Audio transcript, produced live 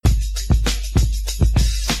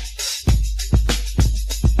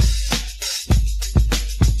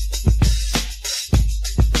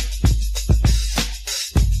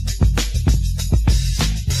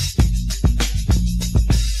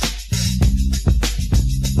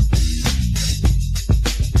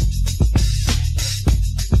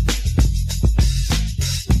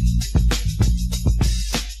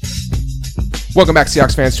Welcome back,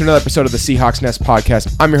 Seahawks fans, to another episode of the Seahawks Nest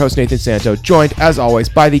podcast. I'm your host, Nathan Santo, joined, as always,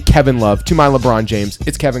 by the Kevin Love to my LeBron James.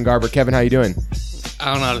 It's Kevin Garber. Kevin, how you doing?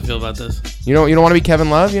 I don't know how to feel about this. You don't want to be Kevin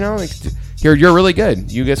Love? You know, like you're really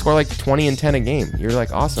good. You get score like 20 and 10 a game. You're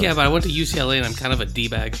like awesome. Yeah, but I went to UCLA and I'm kind of a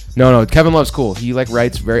D-bag. No, Kevin Love's cool. He like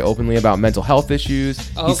writes very openly about mental health issues.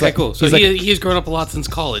 Oh, okay, cool. So he's grown up a lot since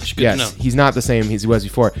college. Good to know. He's not the same as he was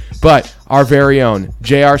before. But our very own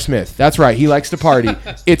J.R. Smith. That's right. He likes to party.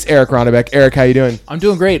 It's Eric Ronnebeck. Eric, how you doing? I'm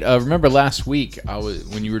doing great. Remember last week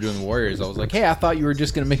when you were doing the Warriors, I was like, hey, I thought you were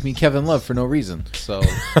just going to make me Kevin Love for no reason. So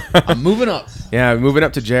I'm moving up. Yeah, moving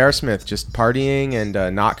up to J.R. Smith, just partying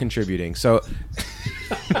and not contributing. So... What?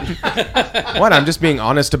 I'm just being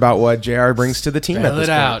honest about what JR brings to the team at this point. Spell it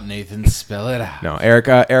out, Nathan. Spell it out. No,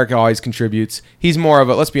 Eric always contributes. He's more of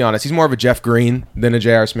a, let's be honest, he's more of a Jeff Green than a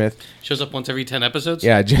JR Smith. Shows up once every 10 episodes?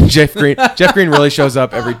 Yeah, Jeff Green. Jeff Green really shows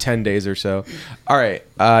up every 10 days or so. All right,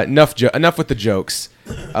 enough with the jokes.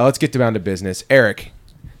 Let's get down to business. Eric,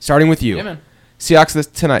 starting with you. Yeah, man.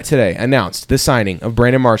 Seahawks today announced the signing of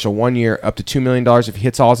Brandon Marshall, 1 year, up to $2 million if he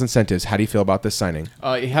hits all his incentives. How do you feel about this signing?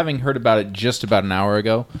 Having heard about it just about an hour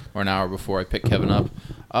ago, or an hour before I picked Kevin up,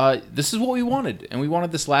 this is what we wanted, and we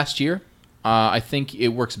wanted this last year. I think it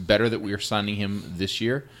works better that we are signing him this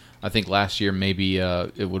year. I think last year maybe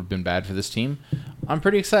it would have been bad for this team. I'm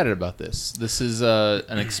pretty excited about this. This is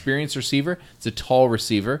an experienced receiver. It's a tall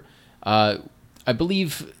receiver. I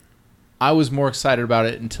believe... I was more excited about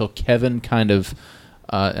it until Kevin kind of,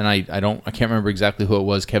 and I can't remember exactly who it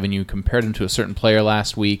was. Kevin, you compared him to a certain player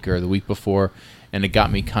last week or the week before, and it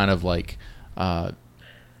got me kind of like,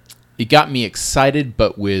 it got me excited,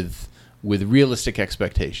 but with realistic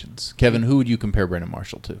expectations. Kevin, who would you compare Brandon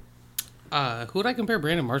Marshall to? Who would I compare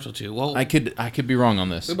Brandon Marshall to? Well, I could be wrong on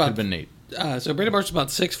this. It could have been Nate. So Brandon Marshall's about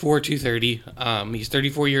 6'4", 230. He's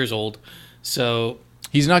 34 years old, so.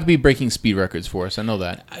 He's not going to be breaking speed records for us. I know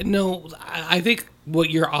that. No, I think what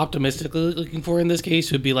you're optimistically looking for in this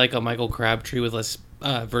case would be like a Michael Crabtree with less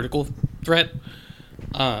vertical threat,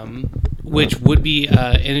 which would be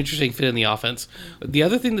an interesting fit in the offense. The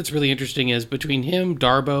other thing that's really interesting is between him,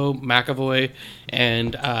 Darboh, McAvoy,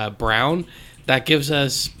 and Brown, that gives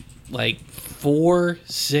us like 4,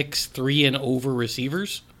 6, 3 and over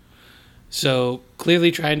receivers. So clearly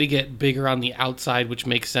trying to get bigger on the outside, which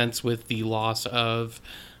makes sense with the loss of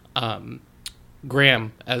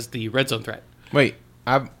Graham as the red zone threat. Wait,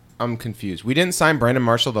 I'm confused. We didn't sign Brandon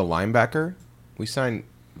Marshall, the linebacker. We signed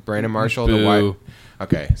Brandon Marshall, the wide.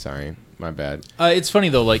 Okay, sorry, my bad. It's funny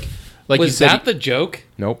though, like was you said, that the joke?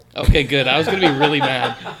 Nope. Okay, good. I was going to be really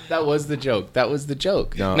mad. That was the joke.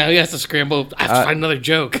 No. Now he has to scramble. I have to find another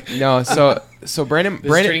joke. No, so Brandon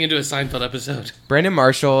This is turning into a Seinfeld episode. Brandon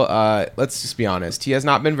Marshall, let's just be honest. He has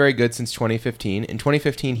not been very good since 2015. In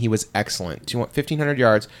 2015, he was excellent. 1,500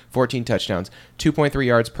 yards, 14 touchdowns, 2.3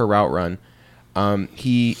 yards per route run.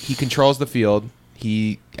 He controls the field.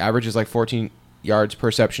 He averages like 14 yards per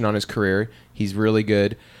reception on his career. He's really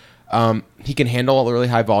good. He can handle a really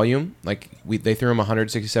high volume. Like they threw him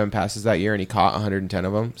 167 passes that year, and he caught 110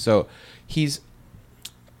 of them. So he's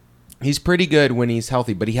pretty good when he's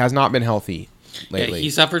healthy, but he has not been healthy lately. Yeah, he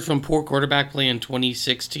suffered from poor quarterback play in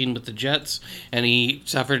 2016 with the Jets, and he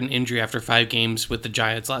suffered an injury after 5 games with the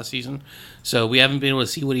Giants last season. So we haven't been able to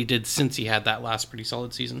see what he did since he had that last pretty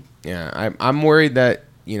solid season. Yeah, I'm worried that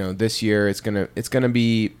this year it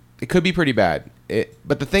could be pretty bad.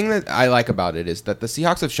 But the thing that I like about it is that the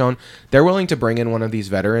Seahawks have shown they're willing to bring in one of these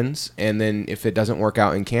veterans, and then if it doesn't work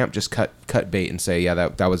out in camp, just cut bait and say, yeah,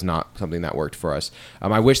 that was not something that worked for us.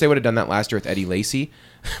 I wish they would have done that last year with Eddie Lacy,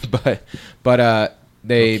 but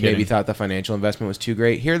they maybe thought the financial investment was too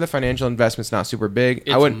great. Here, the financial investment's not super big.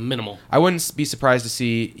 It's minimal. I wouldn't be surprised to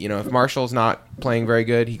see, if Marshall's not playing very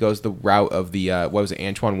good, he goes the route of the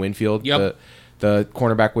Antoine Winfield. Yep. The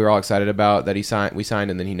cornerback we were all excited about that we signed,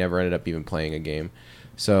 and then he never ended up even playing a game.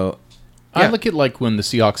 So, yeah. I look at like when the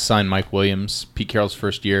Seahawks signed Mike Williams, Pete Carroll's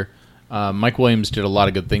first year. Mike Williams did a lot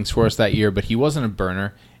of good things for us that year, but he wasn't a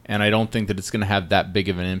burner, and I don't think that it's going to have that big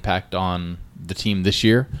of an impact on the team this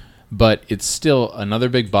year. But it's still another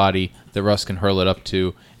big body that Russ can hurl it up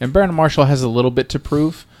to. And Brandon Marshall has a little bit to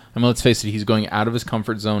prove. I mean, let's face it, he's going out of his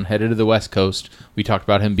comfort zone, headed to the West Coast. We talked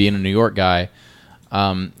about him being a New York guy.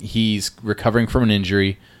 He's recovering from an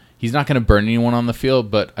injury. He's not going to burn anyone on the field,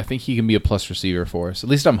 but I think he can be a plus receiver for us. At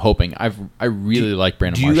least I'm hoping. I really like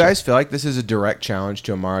Brandon Marshall. Do you guys feel like this is a direct challenge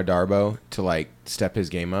to Amara Darboh to step his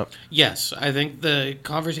game up? Yes, I think the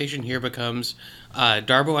conversation here becomes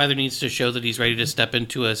Darboh either needs to show that he's ready to step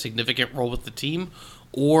into a significant role with the team,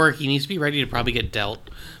 or he needs to be ready to probably get dealt,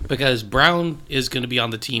 because Brown is going to be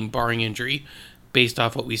on the team barring injury based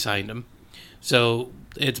off what we signed him. So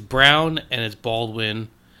it's Brown and it's Baldwin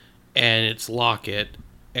and it's Lockett,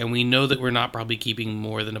 and we know that we're not probably keeping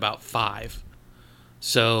more than about 5.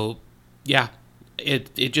 So, yeah,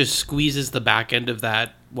 it just squeezes the back end of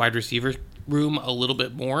that wide receiver room a little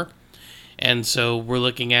bit more. And so we're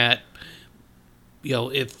looking at,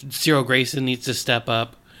 if Cyril Grayson needs to step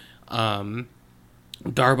up,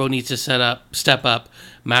 Darbo needs to step up,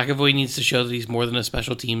 McAvoy needs to show that he's more than a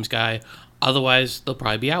special teams guy. Otherwise, they'll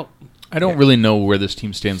probably be out. I don't really know where this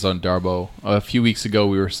team stands on Darbo. A few weeks ago,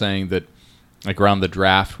 we were saying that, like around the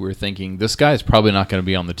draft, we were thinking this guy is probably not going to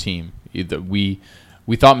be on the team. We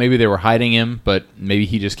thought maybe they were hiding him, but maybe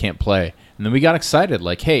he just can't play. And then we got excited,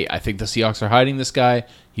 like, hey, I think the Seahawks are hiding this guy.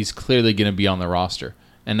 He's clearly going to be on the roster.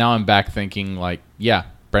 And now I'm back thinking, like, yeah,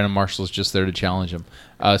 Brandon Marshall's just there to challenge him.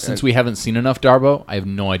 Since we haven't seen enough Darbo, I have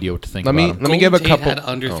no idea what to think about him. Let me give a couple. Had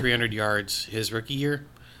under 300 yards his rookie year.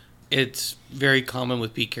 It's very common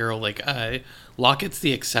with Pete Carroll. Like, Lockett's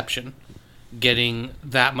the exception, getting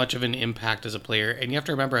that much of an impact as a player. And you have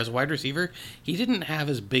to remember, as a wide receiver, he didn't have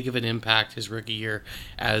as big of an impact his rookie year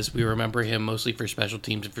as we remember him, mostly for special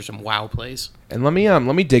teams and for some wow plays. And let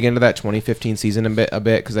me dig into that 2015 season a bit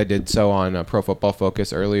because I did so on Pro Football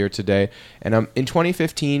Focus earlier today. And in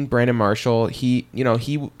 2015, Brandon Marshall, he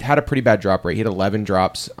had a pretty bad drop rate. He had 11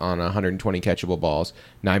 drops on 120 catchable balls,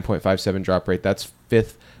 9.57 drop rate. That's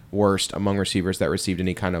 5th worst among receivers that received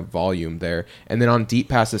any kind of volume there. And then on deep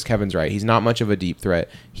passes, Kevin's right. He's not much of a deep threat.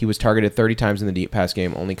 He was targeted 30 times in the deep pass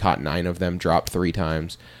game, only caught 9 of them, dropped 3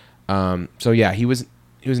 times. So yeah, he was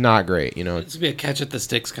not great. It's gonna be a catch at the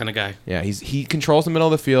sticks kind of guy. Yeah, he controls the middle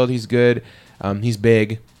of the field. He's good. He's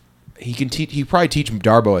big. He can he probably teach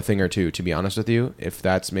Darbo a thing or two. To be honest with you, if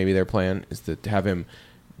that's maybe their plan is to have him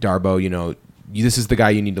Darbo. This is the guy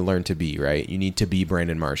you need to learn to be. Right, you need to be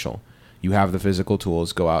Brandon Marshall. You have the physical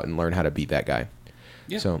tools. Go out and learn how to beat that guy.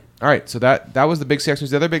 Yeah. So, all right. So that was the big Seahawks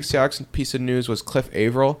news. The other big Seahawks piece of news was Cliff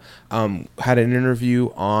Avril had an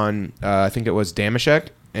interview on I think it was Damashek,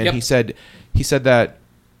 and he said that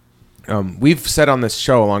we've said on this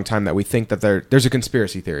show a long time that we think that there's a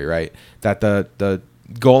conspiracy theory, right? That the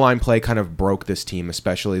goal line play kind of broke this team,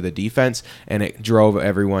 especially the defense, and it drove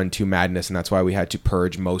everyone to madness, and that's why we had to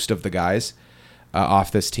purge most of the guys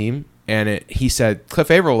off this team. And he said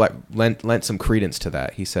Cliff Avril lent some credence to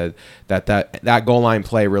that. He said that goal line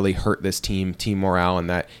play really hurt this team morale, and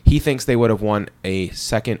that he thinks they would have won a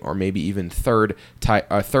second or maybe even third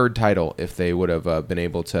title if they would have been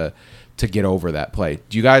able to get over that play.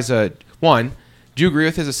 Do you guys do you agree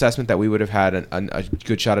with his assessment that we would have had a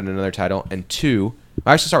good shot at another title? And 2,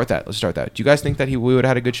 let's start with that. Do you guys think that we would have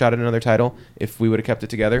had a good shot at another title if we would have kept it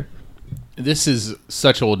together? This is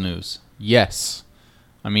such old news. Yes.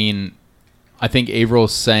 I mean, I think Avril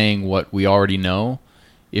is saying what we already know.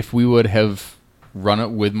 If we would have run it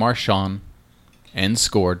with Marshawn and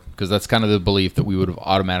scored, because that's kind of the belief that we would have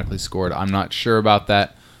automatically scored. I'm not sure about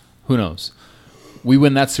that. Who knows? We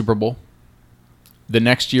win that Super Bowl. The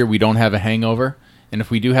next year, we don't have a hangover. And if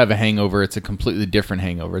we do have a hangover, it's a completely different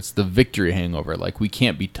hangover. It's the victory hangover. Like, we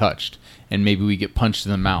can't be touched. And maybe we get punched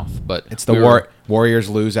in the mouth. But it's the Warriors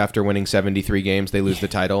lose after winning 73 games. They lose the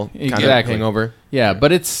title. Kind of hangover. Yeah,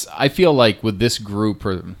 but I feel like with this group,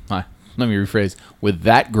 or let me rephrase, with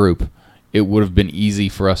that group, it would have been easy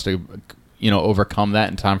for us to, overcome that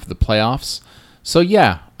in time for the playoffs. So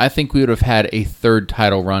yeah, I think we would have had a third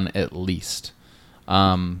title run at least.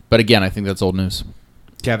 But again, I think that's old news.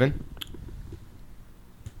 Kevin?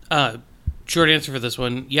 Short answer for this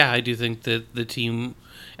one, yeah, I do think that the team,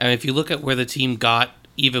 and if you look at where the team got,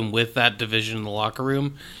 even with that division in the locker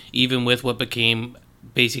room, even with what became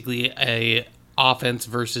basically a offense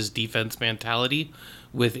versus defense mentality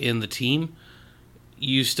within the team,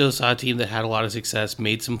 you still saw a team that had a lot of success,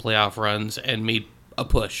 made some playoff runs, and made a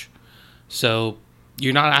push. So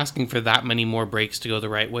you're not asking for that many more breaks to go the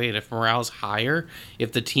right way. And if morale's higher,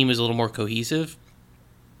 if the team is a little more cohesive,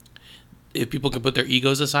 if people can put their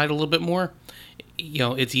egos aside a little bit more,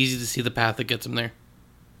 it's easy to see the path that gets them there.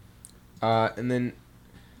 And then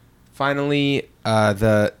finally,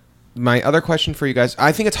 my other question for you guys,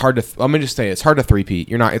 I think it's hard to. Let me just say, it's hard to three-peat.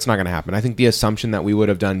 It's not going to happen. I think the assumption that we would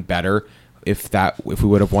have done better if we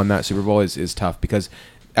would have won that Super Bowl is tough because,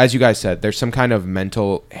 as you guys said, there's some kind of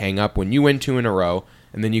mental hang-up when you win 2 in a row.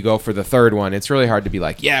 And then you go for the third one. It's really hard to be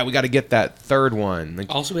like, yeah, we got to get that third one.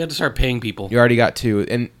 Like, also, we had to start paying people. You already got 2.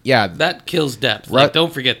 And, yeah. That kills depth.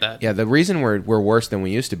 Don't forget that. Yeah, the reason we're worse than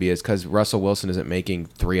we used to be is because Russell Wilson isn't making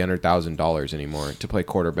 $300,000 anymore to play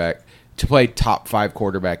quarterback, to play top 5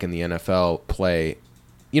 quarterback in the NFL play.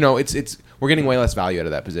 It's we're getting way less value out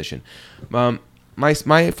of that position. my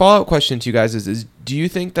follow-up question to you guys is do you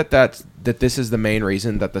think that this is the main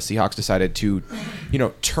reason that the Seahawks decided to,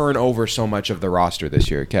 turn over so much of the roster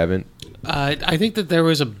this year, Kevin? I think that there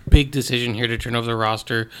was a big decision here to turn over the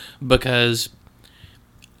roster because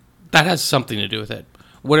that has something to do with it.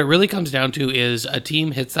 What it really comes down to is a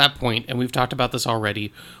team hits that point, and we've talked about this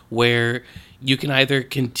already, where you can either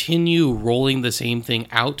continue rolling the same thing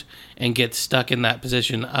out and get stuck in that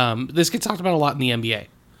position. This gets talked about a lot in the NBA.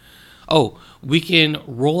 Oh, we can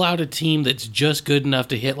roll out a team that's just good enough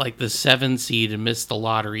to hit like the 7 seed and miss the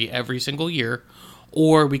lottery every single year,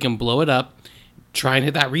 or we can blow it up, try and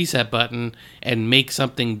hit that reset button, and make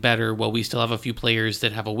something better while we still have a few players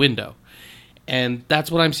that have a window. And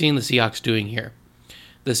that's what I'm seeing the Seahawks doing here.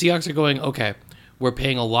 The Seahawks are going, okay, we're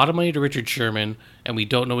paying a lot of money to Richard Sherman, and we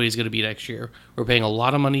don't know what he's going to be next year. We're paying a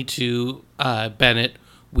lot of money to Bennett.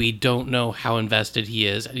 We don't know how invested he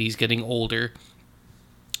is, and he's getting older.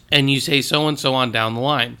 And you say so and so on down the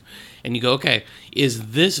line. And you go, okay,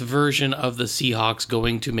 is this version of the Seahawks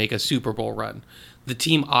going to make a Super Bowl run? The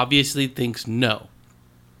team obviously thinks no.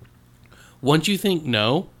 Once you think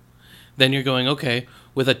no, then you're going, okay,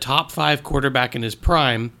 with a top 5 quarterback in his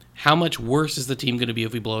prime, how much worse is the team going to be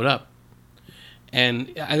if we blow it up?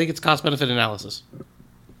 And I think it's cost-benefit analysis.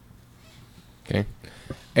 Okay.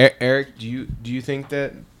 Eric, do you think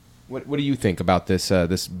that... What do you think about this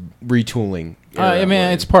this retooling?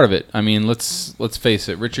 It's part of it. I mean, let's face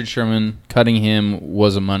it. Richard Sherman, cutting him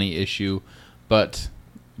was a money issue, but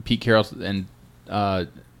Pete Carroll and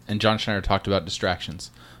John Schneider talked about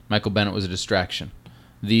distractions. Michael Bennett was a distraction.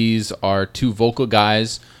 These are 2 vocal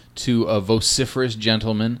guys to a vociferous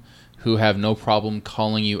gentleman who have no problem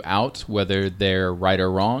calling you out, whether they're right or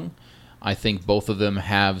wrong. I think both of them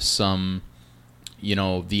have some...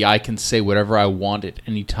 the I can say whatever I want at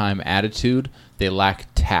any time attitude. They lack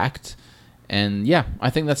tact. And yeah, I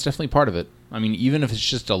think that's definitely part of it. I mean, even if it's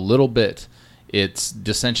just a little bit, it's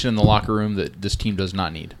dissension in the locker room that this team does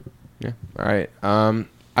not need. Yeah. All right. I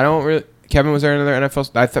don't really... Kevin, was there another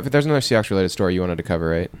NFL... I thought there's another Seahawks-related story you wanted to cover,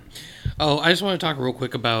 right? Oh, I just want to talk real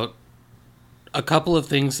quick about a couple of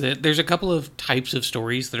things that... There's a couple of types of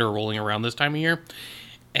stories that are rolling around this time of year.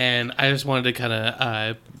 And I just wanted to kind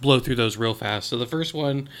of blow through those real fast. So the first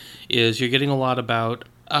one is you're getting a lot about,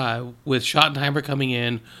 with Schottenheimer coming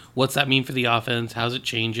in, what's that mean for the offense? How's it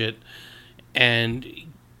change it? And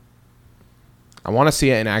I want to see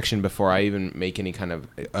it in action before I even make any kind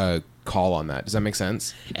of call on that. Does that make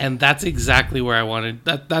sense? And that's exactly where I wanted.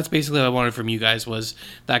 That's basically what I wanted from you guys, was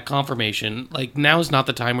that confirmation. Like, now is not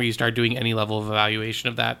the time where you start doing any level of evaluation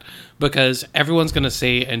of that, because everyone's going to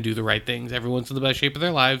say and do the right things. Everyone's in the best shape of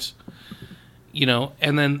their lives,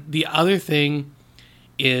 And then the other thing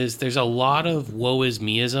is there's a lot of woe is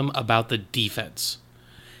meism about the defense.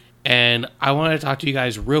 And I want to talk to you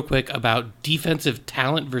guys real quick about defensive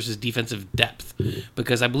talent versus defensive depth,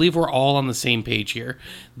 because I believe we're all on the same page here.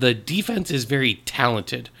 The defense is very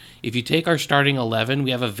talented. If you take our starting 11,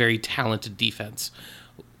 we have a very talented defense.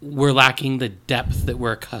 We're lacking the depth that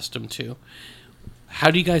we're accustomed to.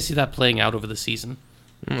 How do you guys see that playing out over the season?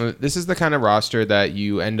 This is the kind of roster that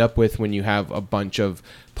you end up with when you have a bunch of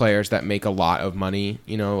players that make a lot of money.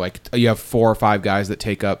 Like you have 4 or 5 guys that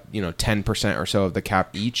take up, 10% or so of the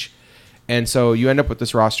cap each. And so you end up with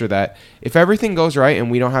this roster that if everything goes right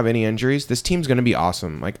and we don't have any injuries, this team's going to be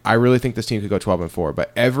awesome. Like, I really think this team could go 12-4,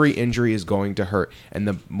 but every injury is going to hurt. And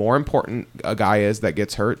the more important a guy is that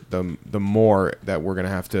gets hurt, the more that we're going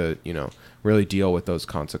to have to, really deal with those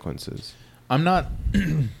consequences. I'm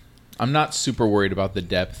not super worried about the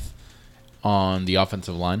depth on the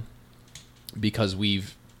offensive line, because we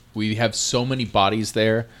have so many bodies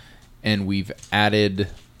there, and we've added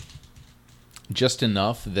just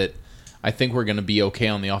enough that I think we're going to be okay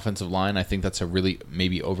on the offensive line. I think that's a really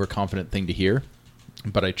maybe overconfident thing to hear,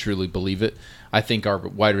 but I truly believe it. I think our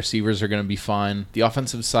wide receivers are going to be fine. The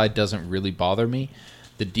offensive side doesn't really bother me.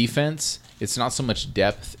 The defense, it's not so much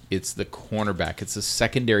depth, it's the cornerback. It's the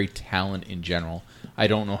secondary talent in general. I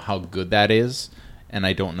don't know how good that is, and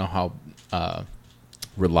I don't know how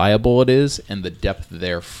reliable it is, and the depth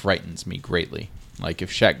there frightens me greatly. Like,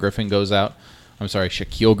 if Shaquille Griffin goes out,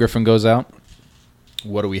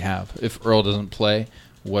 what do we have? If Earl doesn't play,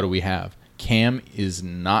 what do we have? Cam is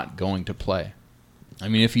not going to play. I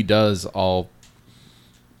mean, if he does, I'll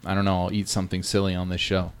eat something silly on this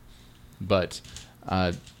show. But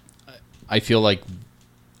I feel like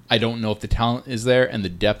I don't know if the talent is there, and the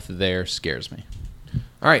depth there scares me.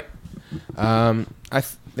 All right. I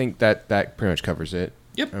think that pretty much covers it.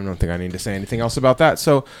 Yep. I don't think I need to say anything else about that.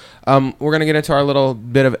 So we're gonna get into our little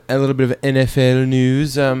bit of NFL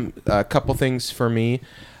news. A couple things for me.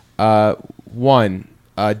 One,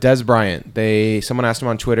 Dez Bryant. Someone asked him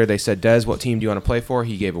on Twitter. They said, Dez, what team do you want to play for?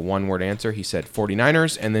 He gave a one-word answer. He said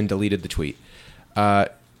 49ers and then deleted the tweet.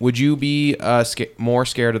 Would you be more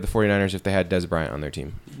scared of the 49ers if they had Dez Bryant on their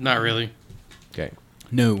team? Not really. Okay.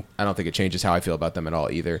 No. I don't think it changes how I feel about them at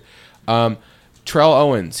all either. Terrell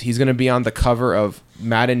Owens. He's going to be on the cover of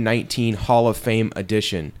Madden 19 Hall of Fame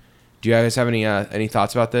edition. Do you guys have any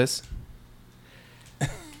thoughts about this?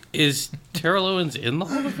 Is Terrell Owens in the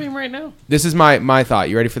Hall of Fame right now? This is my thought.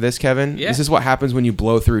 You ready for this, Kevin? Yeah. This is what happens when you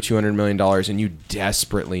blow through $200 million and you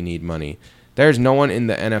desperately need money. There's no one in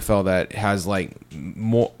the NFL that has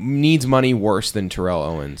needs money worse than Terrell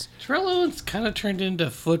Owens. Terrell Owens kind of turned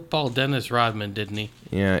into football Dennis Rodman, didn't he?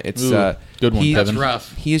 Yeah, it's good one, Kevin. That's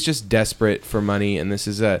rough. He is just desperate for money, and this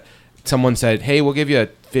is someone said, "Hey, we'll give you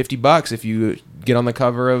 $50 if you get on the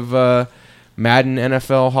cover of Madden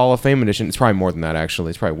NFL Hall of Fame edition." It's probably more than that, actually.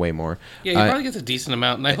 It's probably way more. Yeah, he probably gets a decent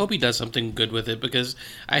amount, and I hope he does something good with it because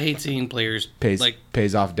I hate seeing players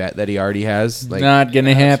pays off debt that he already has. Not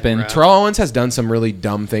gonna happen. rough. Terrell Owens has done some really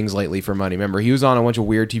dumb things lately for money. Remember, he was on a bunch of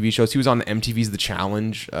weird TV shows. He was on the MTV's The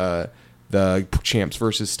Challenge, the Champs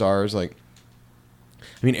versus Stars.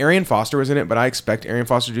 Arian Foster was in it, but I expect Arian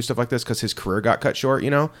Foster to do stuff like this because his career got cut short,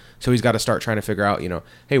 So he's got to start trying to figure out,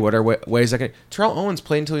 hey, what are ways I can... Terrell Owens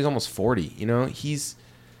played until he's almost 40, He's...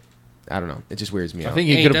 I don't know. It just weirds me out. I think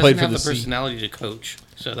he could have played for the the personality to coach,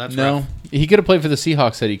 so that's No, rough. he could have played for the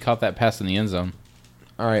Seahawks had he caught that pass in the end zone.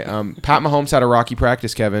 All right. Pat Mahomes had a rocky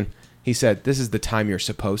practice, Kevin. He said, this is the time you're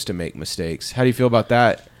supposed to make mistakes. How do you feel about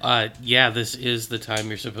that? Yeah, this is the time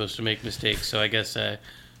you're supposed to make mistakes, so I guess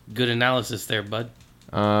good analysis there, bud.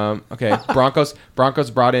 Okay. Broncos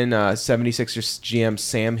brought in 76ers GM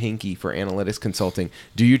Sam Hinkie for analytics consulting.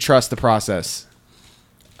 Do you trust the process?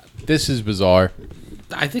 This is bizarre.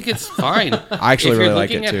 I think it's fine. I actually really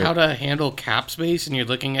like it, If you're looking too. at how to handle cap space and you're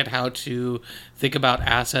looking at how to think about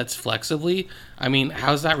assets flexibly,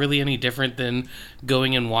 how's that really any different than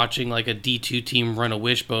going and watching like a D2 team run a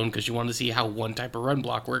wishbone because you want to see how one type of run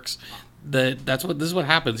block works? This is what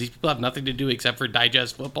happens. These people have nothing to do except for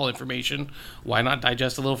digest football information. Why not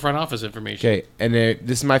digest a little front office information? Okay, and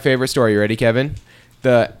this is my favorite story. You ready, Kevin?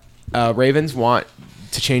 The Ravens want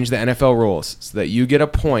to change the NFL rules so that you get a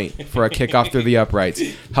point for a kickoff through the uprights.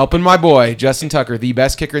 Helping my boy, Justin Tucker, the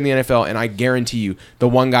best kicker in the NFL, and I guarantee you, the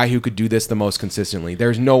one guy who could do this the most consistently.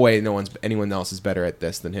 There's no way anyone else is better at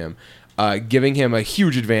this than him. Giving him a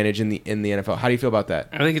huge advantage in the NFL. How do you feel about that?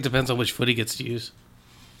 I think it depends on which foot he gets to use.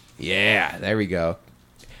 Yeah, there we go.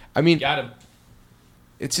 Got him.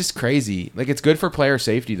 It's just crazy. It's good for player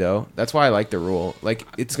safety, though. That's why I like the rule.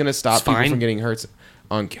 It's going to stop people from getting hurt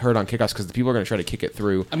on kickoffs because the people are going to try to kick it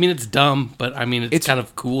through. It's dumb, but it's kind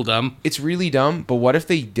of cool dumb. It's really dumb, but what if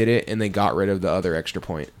they did it and they got rid of the other extra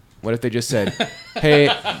point? What if they just said,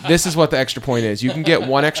 hey, this is what the extra point is. You can get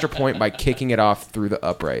one extra point by kicking it off through the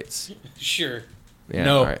uprights. Sure. Yeah,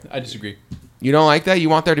 No, all right. I disagree. You don't like that? You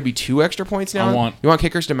want there to be 2 extra points now? You want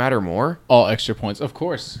kickers to matter more? All extra points, of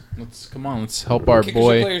course. Let's help our Kickers are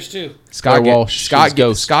boy players too.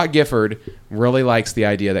 Scott Gifford really likes the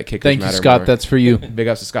idea that kickers matter more. Thank you, Scott. That's for you. Big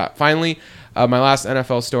ups to Scott. Finally, my last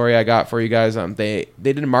NFL story I got for you guys. They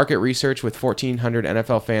did market research with 1,400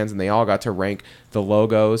 NFL fans, and they all got to rank the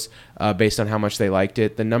logos based on how much they liked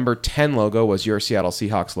it. The number 10 logo was your Seattle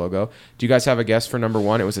Seahawks logo. Do you guys have a guess for number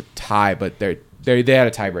 1? It was a tie, but they had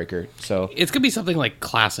a tiebreaker. So it's gonna be something like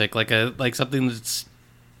classic, like something that's,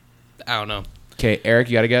 I don't know. Okay, Eric,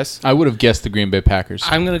 you got a guess? I would have guessed the Green Bay Packers.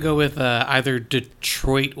 I'm gonna go with either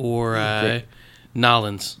Detroit or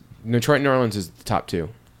Nolans. Detroit and New Orleans is the top 2.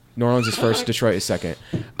 New Orleans is first. Detroit is second.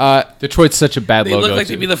 Detroit's such a bad They logo. look like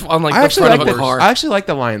too. they'd be the front of a car. I actually like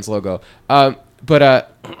the Lions logo. But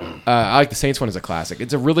I like the Saints one as a classic.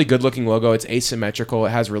 It's a really good looking logo. It's asymmetrical. It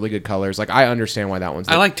has really good colors. I understand why that one's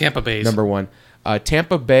I like Tampa Bay's. number 1.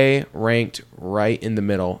 Tampa Bay ranked right in the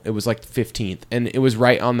middle. It was 15th, and it was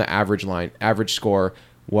right on the average line. Average score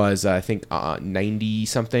was I think 90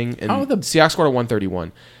 something, and the Seahawks scored a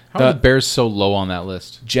 131. How are the Bears so low on that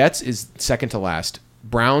list? Jets is second to last.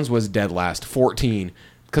 Browns was dead last, 14.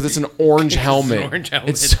 Because it's an orange helmet.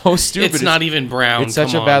 It's so stupid. It's not even brown. It's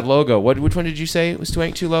such a bad logo. Which one did you say was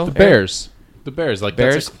too low? The Bears. The Bears. Bears.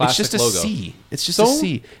 That's a classic it's just a logo. C. It's just a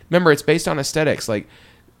C. Remember, it's based on aesthetics.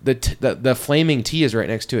 The flaming T is right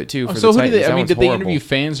next to it too. For So the who did Titans. they? That one's Did they horrible. interview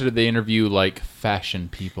fans or did they interview fashion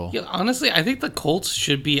people? Yeah, honestly, I think the Colts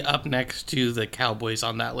should be up next to the Cowboys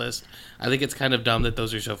on that list. I think it's kind of dumb that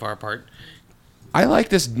those are so far apart. I like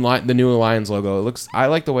the new Lions logo. I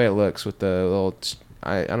like the way it looks with the little.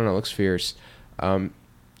 I don't know. It looks fierce.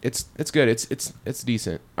 it's good. It's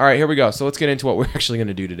decent. All right, here we go. So let's get into what we're actually going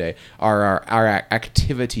to do today. Our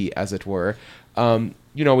activity, as it were.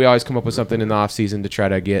 We always come up with something in the off season to try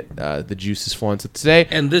to get the juices flowing. So today,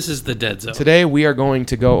 And this is the dead zone. today we are going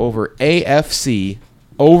to go over AFC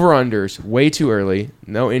over-unders way too early.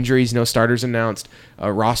 No injuries, no starters announced.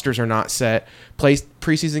 Rosters are not set.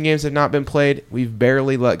 Preseason games have not been played. We've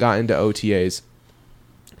barely got into OTAs.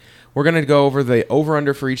 We're going to go over the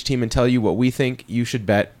over-under for each team and tell you what we think you should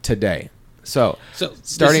bet today. So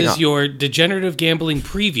starting this is your degenerative gambling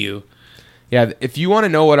preview. Yeah, if you want to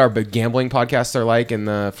know what our big gambling podcasts are like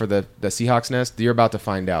for the Seahawks nest, you're about to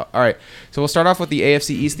find out. All right, so we'll start off with the AFC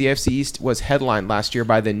East. The AFC East was headlined last year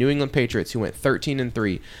by the New England Patriots, who went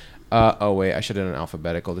 13-3. I should have done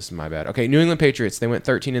alphabetical. This is my bad. Okay, New England Patriots, they went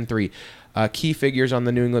 13-3. Key figures on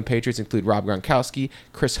the New England Patriots include Rob Gronkowski,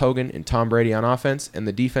 Chris Hogan, and Tom Brady on offense, and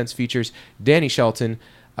the defense features Danny Shelton,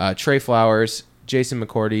 Trey Flowers, Jason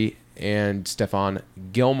McCourty, and Stephon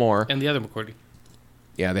Gilmore. And the other McCourty.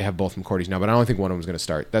 Yeah, they have both McCourtys now, but I don't think one of them is going to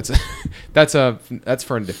start. That's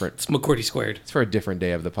for a different. It's McCourty squared. It's for a different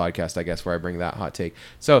day of the podcast, I guess, where I bring that hot take.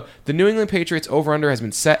 So the New England Patriots over/under has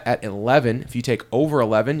been set at 11. If you take over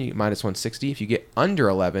 11, you get minus 160. If you get under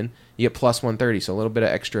 11, you get plus 130. So a little bit of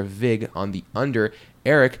extra vig on the under.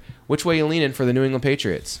 Eric, which way you leaning for the New England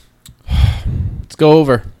Patriots? Let's go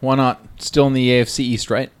over. Why not? Still in the AFC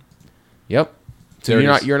East, right? Yep. So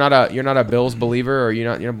you're not a Bills believer, or you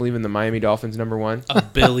don't believe in the Miami Dolphins #1? A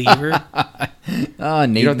believer?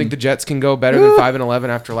 You don't think the Jets can go better than 5-11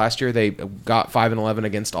 after last year? They got 5-11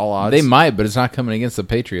 against all odds. They might, but it's not coming against the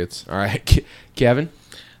Patriots. All right, Kevin.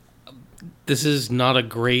 This is not a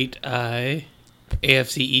great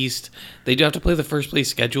AFC East. They do have to play the first place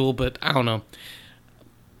schedule, but I don't know.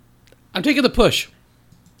 I'm taking the push.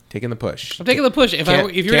 Taking the push. I'm taking the push. If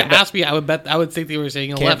you're going to ask me, I would think they were saying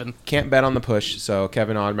 11. Can't bet on the push, so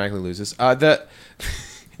Kevin automatically loses. And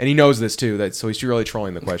he knows this too. So he's really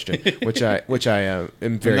trolling the question, which I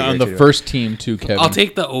am very on the first team too, Kevin. I'll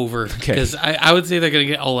take the over because I would say they're going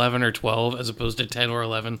to get 11 or 12 as opposed to 10 or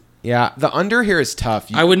 11. Yeah, the under here is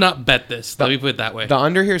tough. I would not bet this. Let me put it that way. The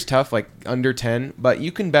under here is tough, like under 10, but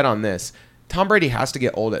you can bet on this. Tom Brady has to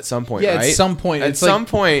get old at some point, right? At some point. At some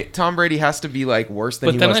point, Tom Brady has to be like worse than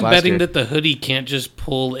he was last year. But then I'm betting that the hoodie can't just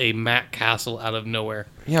pull a Matt Castle out of nowhere.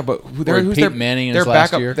 Yeah, but who's Peyton Manning in his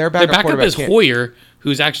last year? Their backup is Hoyer,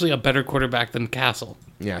 who's actually a better quarterback than Castle.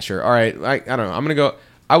 Yeah, sure. All right. I don't know. I'm gonna go.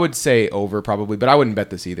 I would say over probably, but I wouldn't bet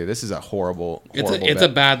this either. This is a horrible bet.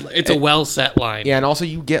 It's a well set line. Yeah, and also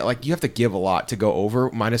you have to give a lot to go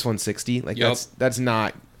over minus 160. Like that's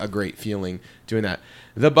not a great feeling doing that.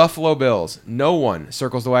 The Buffalo Bills. No one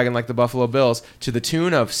circles the wagon like the Buffalo Bills to the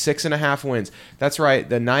tune of 6.5 wins. That's right.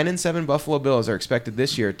 The 9-7 Buffalo Bills are expected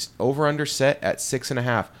this year. Over/under set at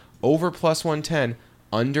 6.5. Over plus 110.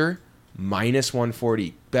 Under minus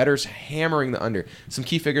 140. Bettors hammering the under. Some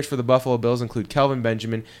key figures for the Buffalo Bills include Kelvin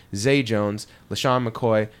Benjamin, Zay Jones, LaShawn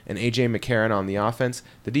McCoy, and A.J. McCarron on the offense.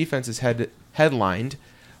 The defense is headlined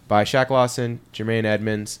by Shaq Lawson, Jermaine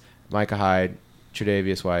Edmonds, Micah Hyde,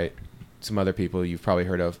 Tre'Davious White, some other people you've probably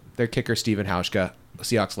heard of. Their kicker, Steven Hauschka,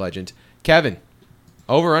 Seahawks legend. Kevin,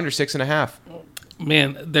 over/under 6.5.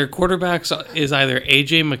 Man, their quarterbacks is either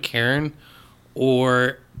A.J. McCarron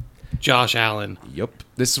or Josh Allen. Yep.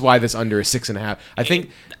 This is why this under is 6.5. I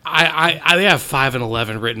think I have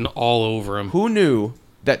 5-11 written all over him. Who knew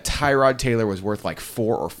that Tyrod Taylor was worth like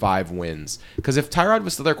 4 or 5 wins? Because if Tyrod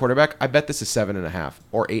was still their quarterback, I bet this is 7.5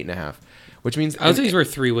 or 8.5. Which means I would say he's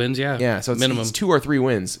worth 3 wins, yeah. Yeah, so it's 2 or 3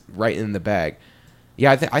 wins right in the bag.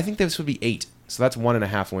 Yeah, I think this would be 8. So that's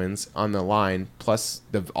 1.5 wins on the line, plus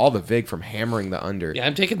all the vig from hammering the under. Yeah,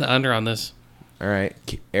 I'm taking the under on this. All right.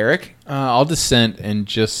 Eric? I'll dissent and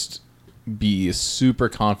just be super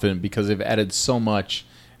confident because they've added so much.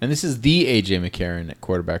 And this is the A.J. McCarron at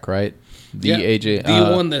quarterback, right? The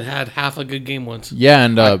one that had half a good game once. Yeah,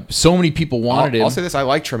 and so many people wanted him. I'll say this: I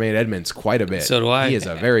like Tremaine Edmonds quite a bit. So do I. He is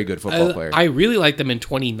a very good football player. I really liked him in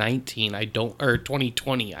 2019. Or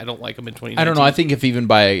 2020. I don't like him in 2019. I don't know. I think if even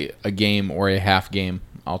by a game or a half game,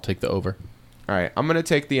 I'll take the over. All right, I'm going to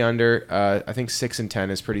take the under. I think 6-10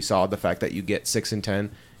 is pretty solid. The fact that you get 6-10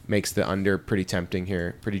 makes the under pretty tempting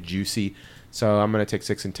here, pretty juicy. So I'm going to take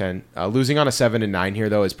 6-10. Losing on a 7-9 here,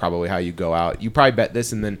 though, is probably how you go out. You probably bet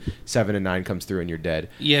this, and then 7-9 comes through, and you're dead.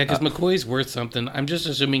 Yeah, because McCoy's worth something. I'm just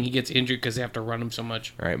assuming he gets injured because they have to run him so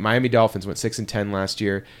much. All right, Miami Dolphins went 6-10 last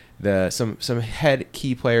year. Some head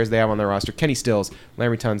key players they have on their roster: Kenny Stills,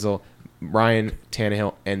 Larry Tunzel, Ryan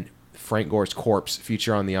Tannehill, and Frank Gore's corpse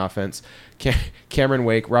feature on the offense. Cameron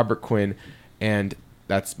Wake, Robert Quinn, and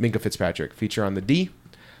that's Minka Fitzpatrick feature on the D.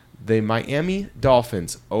 The Miami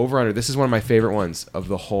Dolphins over under. This is one of my favorite ones of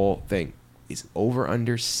the whole thing. Is over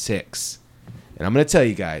under 6. And I'm going to tell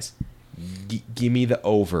you guys, give me the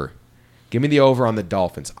over. Give me the over on the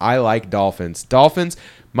Dolphins. I like Dolphins. Dolphins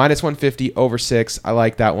minus 150 over 6. I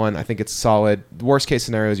like that one. I think it's solid. The worst case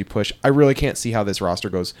scenario is you push. I really can't see how this roster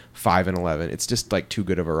goes 5-11. It's just like too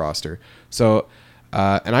good of a roster. So,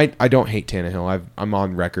 and I don't hate Tannehill. I'm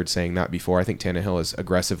on record saying that before. I think Tannehill is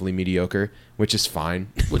aggressively mediocre, which is fine.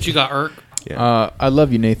 What you got, Irk? Yeah. I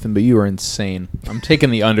love you, Nathan, but you are insane. I'm taking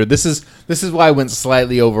the under. This is why I went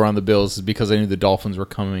slightly over on the Bills, is because I knew the Dolphins were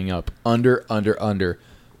coming up. Under.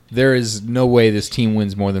 There is no way this team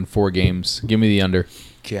wins more than 4 games. Give me the under.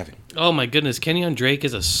 Kevin. Oh my goodness, Kenyon Drake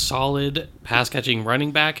is a solid pass-catching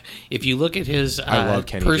running back. If you look at his I love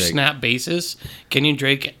Kenny per Drake. snap basis, Kenyon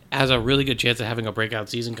Drake has a really good chance of having a breakout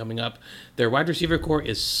season coming up. Their wide receiver core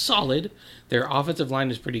is solid. Their offensive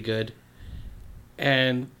line is pretty good.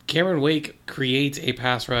 And Cameron Wake creates a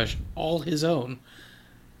pass rush all his own.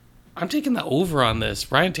 I'm taking the over on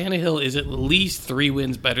this. Ryan Tannehill is at least 3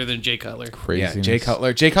 wins better than Jay Cutler. Craziness. Yeah, Jay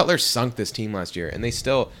Cutler. Jay Cutler sunk this team last year, and they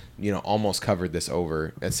still, almost covered this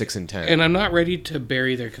over at 6-10. And I'm not ready to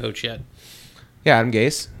bury their coach yet. Yeah, Adam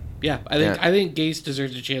Gase. Yeah, I think Gase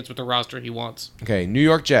deserves a chance with the roster he wants. Okay, New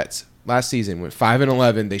York Jets last season went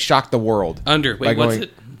 5-11. They shocked the world. Under. Wait, by what's going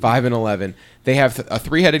it? 5-11. They have a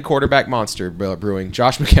 3-headed quarterback monster brewing.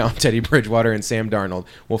 Josh McCown, Teddy Bridgewater, and Sam Darnold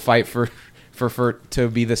will fight for to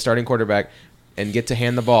be the starting quarterback and get to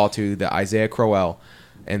hand the ball to the Isaiah Crowell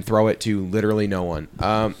and throw it to literally no one.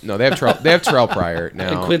 No, they have Terrell Pryor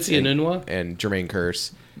now, And Quincy Enunwa? and Jermaine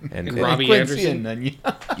Kearse and Robbie Quincy Anderson. and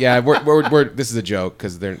yeah, we're this is a joke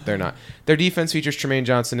because they're not. Their defense features Tremaine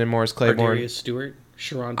Johnson and Morris Claiborne. Ardarius Stewart,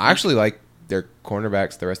 Sharon. I actually like their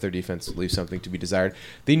cornerbacks. The rest of their defense leaves something to be desired.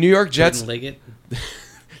 The New York Jets. Leggett.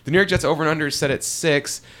 The New York Jets over and under is set at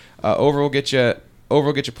 6. Over will get you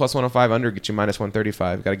plus 105. Under get you minus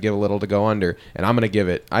 135. Got to give a little to go under, and I'm going to give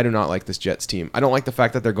it. I do not like this Jets team. I don't like the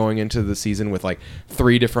fact that they're going into the season with like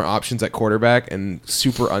 3 different options at quarterback and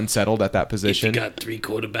super unsettled at that position. If you got 3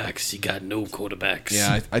 quarterbacks, you got no quarterbacks.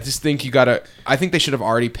 Yeah, I just think I think they should have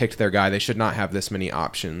already picked their guy. They should not have this many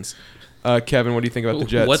options. Kevin, what do you think about the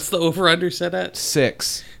Jets? What's the over/under set at?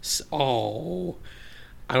 6. Oh,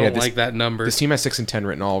 I don't like that number. This team has 6-10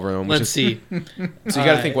 written all over them. Let's see. So you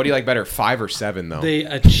got to think, what do you like better, 5 or 7 though? They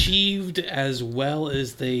achieved as well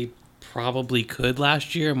as they probably could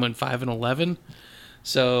last year and went 5-11.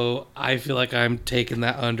 So I feel like I'm taking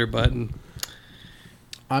that under button.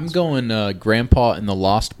 I'm going Grandpa and the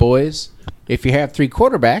Lost Boys. If you have 3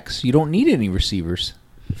 quarterbacks, you don't need any receivers.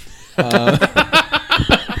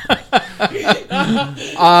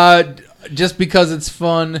 Just because it's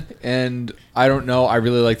fun, and I don't know. I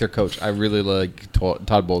really like their coach. I really like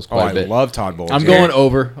Todd Bowles quite a bit. I love Todd Bowles. I'm going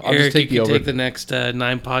over. I'll Eric, just take the you over. can take the next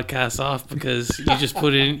 9 podcasts off because you just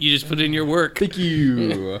put in your work. Thank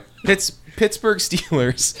you. Pittsburgh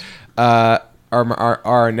Steelers are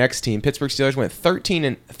our next team. Pittsburgh Steelers went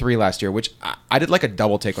 13-3 last year, which I did like a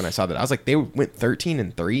double take when I saw that. I was like, they went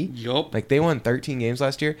 13-3. Yup. Like they won 13 games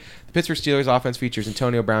last year. The Pittsburgh Steelers offense features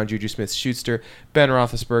Antonio Brown, Juju Smith-Schuster, Ben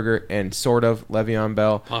Roethlisberger, and sort of Le'Veon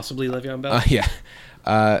Bell. Possibly Le'Veon Bell. Yeah.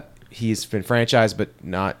 He's been franchised, but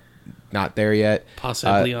not there yet.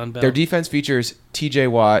 Possibly on Bell. Their defense features T.J.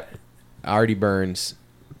 Watt, Artie Burns,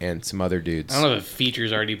 and some other dudes. I don't know if it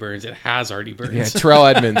features Artie Burns. It has Artie Burns. Yeah, Terrell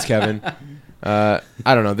Edmonds, Kevin. I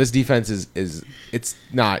don't know. This defense is it's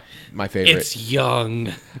not my favorite. It's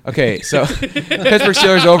young. Okay, so Pittsburgh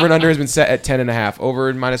Steelers over and under has been set at 10.5.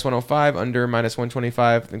 Over minus 105, under minus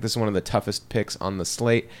 125. I think this is one of the toughest picks on the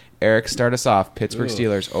slate. Eric, start us off. Pittsburgh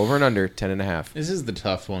Steelers over and under 10.5. This is the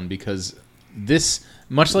tough one because this,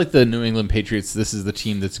 much like the New England Patriots, this is the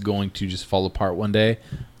team that's going to just fall apart one day.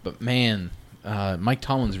 But man, Mike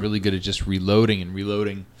Tomlin's really good at just reloading and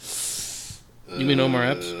reloading. You mean Omar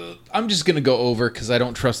Epps? I'm just going to go over because I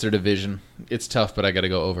don't trust their division. It's tough, but I got to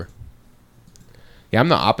go over. Yeah, I'm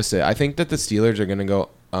the opposite. I think that the Steelers are going to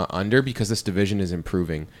go under because this division is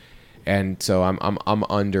improving, and so I'm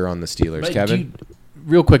under on the Steelers. But Kevin,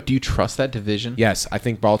 real quick, do you trust that division? yes, I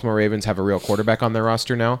think Baltimore Ravens have a real quarterback on their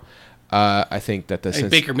roster now. I think that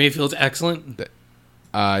Baker Mayfield's excellent.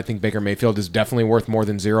 I think Baker Mayfield is definitely worth more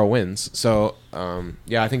than 0 wins. So,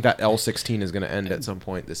 I think that L16 is going to end at some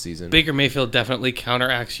point this season. Baker Mayfield definitely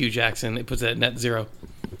counteracts Hugh Jackson. It puts it at net 0.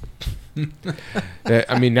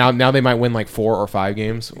 I mean, now they might win like 4 or 5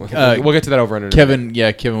 games. We'll get to that over under. Kevin,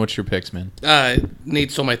 what's your picks, man?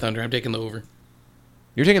 Nate stole my thunder. I'm taking the over.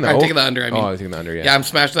 You're taking the I'm over? taking the under. I mean, I'm taking the under, yeah. Yeah, I'm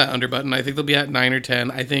smashing that under button. I think they'll be at 9 or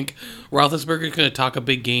 10. I think Roethlisberger's going to talk a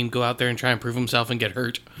big game, go out there and try and prove himself and get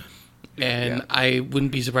hurt. And I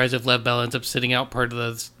wouldn't be surprised if Lev Bell ends up sitting out part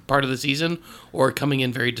of the season or coming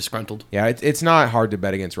in very disgruntled. Yeah, it's not hard to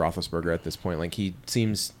bet against Roethlisberger at this point. Like, he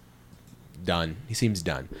seems done.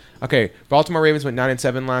 Okay, Baltimore Ravens went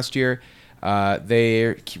 9-7 last year.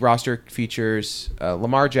 Their roster features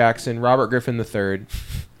Lamar Jackson, Robert Griffin III.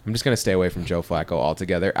 I'm just going to stay away from Joe Flacco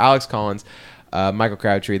altogether. Alex Collins, Michael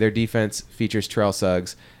Crabtree. Their defense features Terrell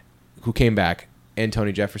Suggs, who came back, and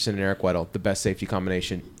Tony Jefferson and Eric Weddle, the best safety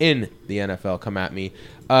combination in the NFL. Come at me.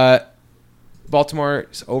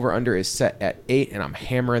 Baltimore's over-under is set at 8, and I'm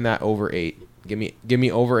hammering that over 8. Give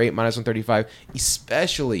me over 8 minus 135,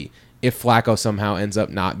 especially if Flacco somehow ends up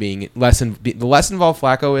not being the less involved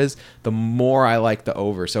Flacco is, the more I like the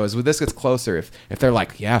over. So as this gets closer, if they're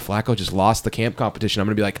like, yeah, Flacco just lost the camp competition, I'm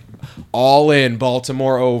going to be like, all in,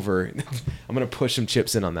 Baltimore over. I'm going to push some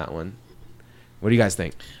chips in on that one. What do you guys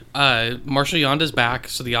think? Marshall Yonda's back,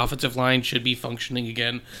 so the offensive line should be functioning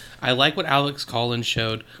again. I like what Alex Collins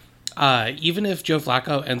showed. Even if Joe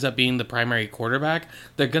Flacco ends up being the primary quarterback,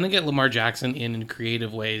 they're going to get Lamar Jackson in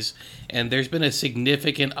creative ways. And there's been a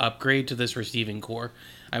significant upgrade to this receiving core.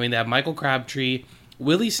 I mean, they have Michael Crabtree,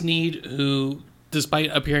 Willie Snead, who, despite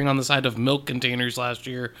appearing on the side of milk containers last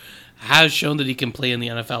year, has shown that he can play in the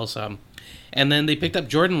NFL some. And then they picked up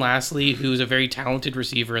Jordan Lastly, who's a very talented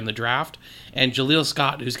receiver in the draft, and Jaleel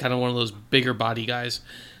Scott, who's kind of one of those bigger body guys.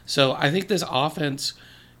 So I think this offense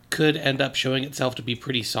could end up showing itself to be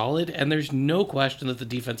pretty solid, and there's no question that the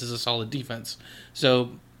defense is a solid defense.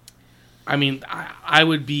 So, I mean, I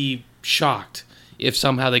would be shocked if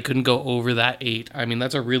somehow they couldn't go over that 8. I mean,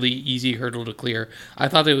 that's a really easy hurdle to clear. I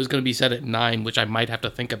thought it was going to be set at 9, which I might have to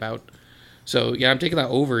think about. So, yeah, I'm taking that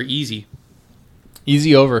over easy.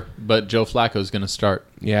 Easy over, but Joe Flacco is going to start.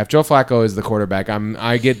 Yeah, if Joe Flacco is the quarterback,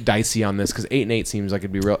 I get dicey on this because 8-8 seems like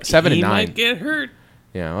it'd be real. 7-9. He might get hurt.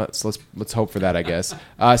 Yeah, let's hope for that, I guess.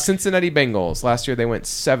 Cincinnati Bengals. Last year they went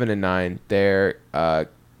 7-9.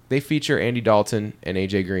 They feature Andy Dalton and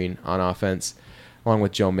AJ Green on offense, along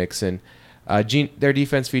with Joe Mixon. Their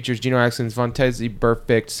defense features Geno Atkins, Vontezi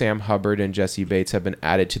Burfict, Sam Hubbard, and Jesse Bates have been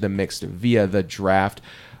added to the mix via the draft.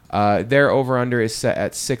 Their over/under is set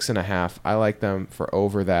at 6.5. I like them for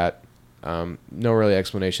over that. No really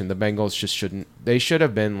explanation. The Bengals just shouldn't. They should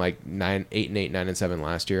have been like 8-8, 9-7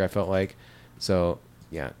 last year. I felt like. So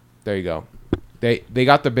yeah, there you go. They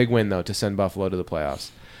got the big win though to send Buffalo to the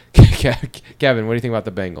playoffs. Kevin, what do you think about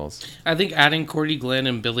the Bengals? I think adding Cordy Glenn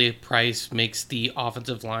and Billy Price makes the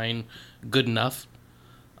offensive line good enough,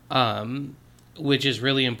 which is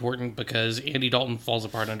really important because Andy Dalton falls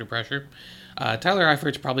apart under pressure. Tyler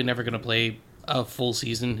Eifert's probably never going to play a full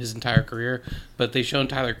season his entire career, but they've shown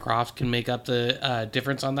Tyler Kroft can make up the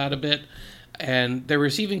difference on that a bit, and their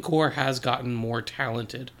receiving core has gotten more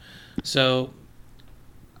talented. So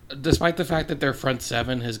despite the fact that their front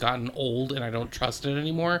seven has gotten old and I don't trust it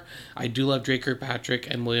anymore, I do love Drake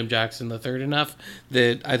Kirkpatrick and William Jackson III enough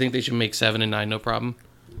that I think they should make 7 and 9, no problem.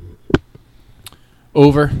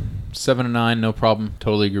 Over 7 and 9, no problem.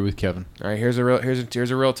 Totally agree with Kevin. All right, here's a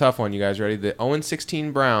real tough one. You guys ready? The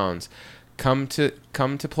 0-16 Browns come to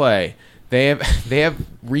play. They have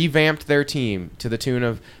revamped their team to the tune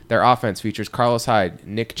of their offense features Carlos Hyde,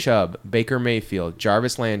 Nick Chubb, Baker Mayfield,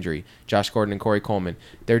 Jarvis Landry, Josh Gordon, and Corey Coleman.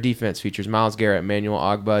 Their defense features Myles Garrett, Emmanuel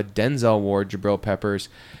Ogbah, Denzel Ward, Jabril Peppers,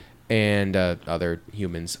 and other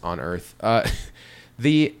humans on Earth.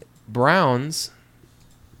 The Browns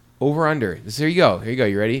over under. Here you go.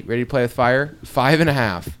 You ready? Ready to play with fire?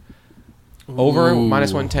 5.5. Over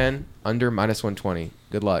minus 110. Under minus 120.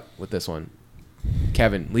 Good luck with this one.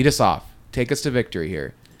 Kevin, lead us off. Take us to victory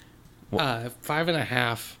here.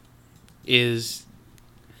 5.5 is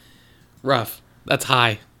rough. That's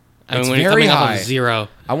high. It's when very you're coming high. off of 0.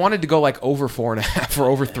 I wanted to go like over 4.5 or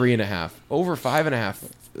over 3.5. Over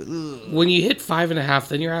 5.5. When you hit 5.5,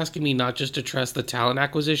 then you're asking me not just to trust the talent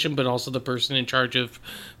acquisition, but also the person in charge of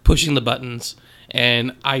pushing the buttons.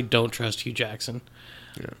 And I don't trust Hugh Jackson.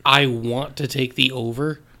 Yeah. I want to take the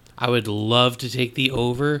over. I would love to take the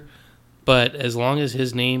over. But as long as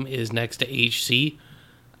his name is next to HC,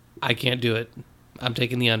 I can't do it. I'm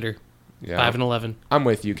taking the under. Yeah. 5-11. I'm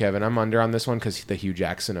with you, Kevin. I'm under on this one because the Hugh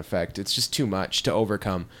Jackson effect. It's just too much to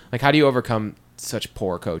overcome. Like, how do you overcome such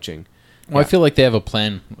poor coaching? Well, I feel like they have a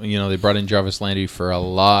plan. You know, they brought in Jarvis Landry for a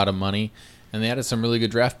lot of money, and they added some really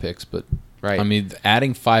good draft picks. But, right. I mean,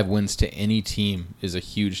 adding 5 wins to any team is a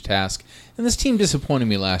huge task. And this team disappointed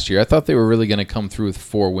me last year. I thought they were really going to come through with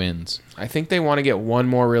 4 wins. I think they want to get one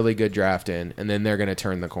more really good draft in, and then they're going to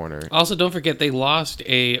turn the corner. Also, don't forget they lost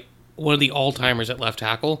one of the all-timers at left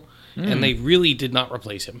tackle, and they really did not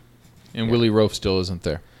replace him. And Willie Roaf still isn't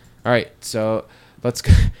there. All right, so let's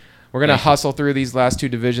We're going to hustle through these last two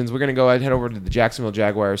divisions. We're going to go ahead and head over to the Jacksonville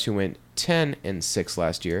Jaguars, who went 10-6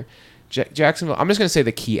 last year. Jacksonville. I'm just going to say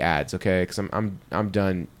the key ads, okay? Because I'm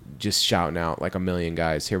done just shouting out like a million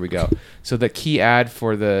guys. Here we go. So the key ad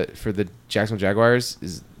for the Jacksonville Jaguars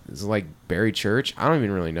is like Barry Church. I don't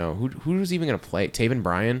even really know who's even going to play. Taven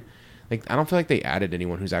Bryan. Like, I don't feel like they added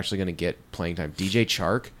anyone who's actually going to get playing time. DJ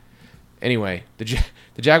Chark. Anyway, the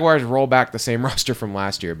Jaguars roll back the same roster from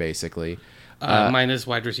last year, basically. Minus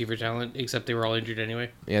wide receiver talent, except they were all injured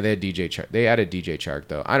anyway. Yeah, they had DJ Chark. They added DJ Chark,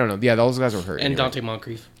 though. I don't know. Yeah, those guys were hurt. And anyway. Dante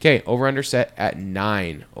Moncrief. Okay, over-under set at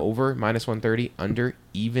 9. Over, -130. Under,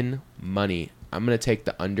 even money. I'm going to take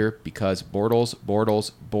the under because Bortles.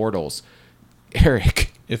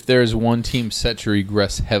 Eric. If there's one team set to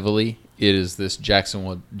regress heavily, it is this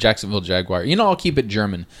Jacksonville Jaguar. You know, I'll keep it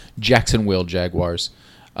German. Jacksonville Jaguars.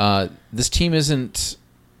 This team isn't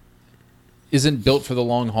built for the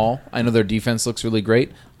long haul. I know their defense looks really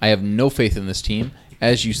great. I have no faith in this team.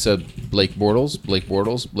 As you said, Blake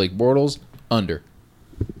Bortles, under.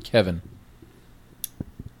 Kevin.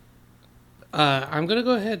 I'm going to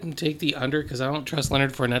go ahead and take the under because I don't trust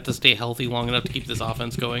Leonard Fournette to stay healthy long enough to keep this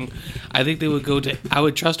offense going. I think I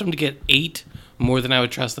would trust them to get 8 more than I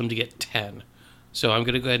would trust them to get 10. So I'm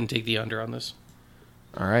going to go ahead and take the under on this.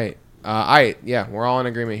 All right. We're all in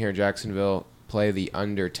agreement here. Jacksonville play the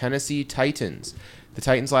under. Tennessee Titans. The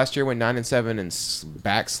Titans last year went 9-7 and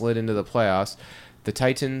backslid into the playoffs. The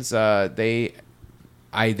Titans, they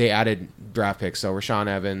added draft picks. So Rashaan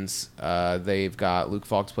Evans, they've got Luke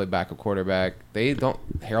Falk to play backup quarterback.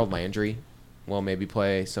 Harold Landry will maybe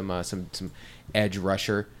play some edge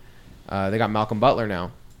rusher. They got Malcolm Butler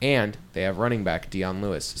now, and they have running back Dion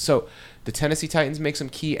Lewis. So the Tennessee Titans make some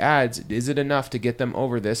key adds. Is it enough to get them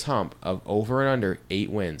over this hump of over and under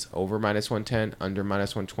 8 wins? Over -110, under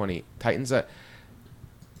 -120. Titans,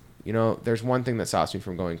 there's one thing that stops me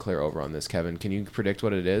from going clear over on this, Kevin. Can you predict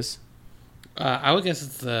what it is? I would guess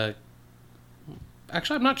it's the...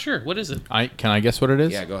 Actually, I'm not sure. What is it? Can I guess what it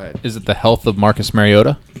is? Yeah, go ahead. Is it the health of Marcus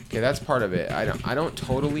Mariota? Okay, that's part of it. I don't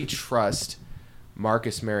totally trust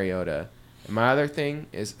Marcus Mariota. And my other thing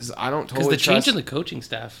is I don't totally trust... Because the change in the coaching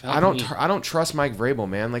staff. I don't trust Mike Vrabel,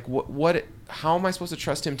 man. Like, what? How am I supposed to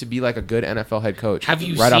trust him to be like a good NFL head coach? Have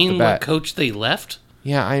you right seen off the bat? what coach they left?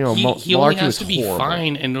 Yeah, I know. He only has to be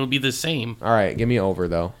fine, and it'll be the same. All right, give me over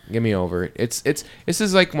though. Give me over. This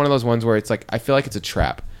is like one of those ones where it's like I feel like it's a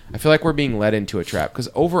trap. I feel like we're being led into a trap because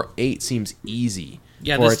over 8 seems easy.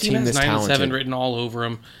 Yeah, for this a team has this 9-7 talented. written all over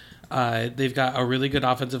them. They've got a really good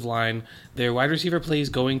offensive line. Their wide receiver play is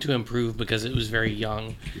going to improve because it was very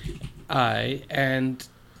young, and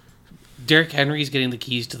Derrick Henry's getting the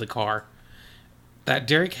keys to the car. That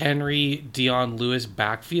Derrick Henry, Dion Lewis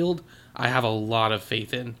backfield, I have a lot of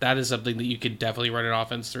faith in. That is something that you could definitely run an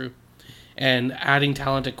offense through. And adding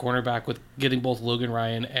talent at cornerback with getting both Logan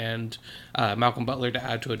Ryan and Malcolm Butler to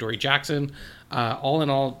add to Adoree Jackson. All in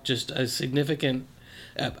all, just a significant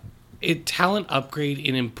talent upgrade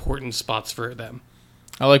in important spots for them.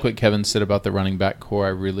 I like what Kevin said about the running back core. I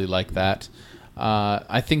really like that.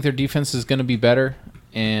 I think their defense is going to be better,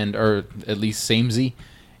 or at least samey.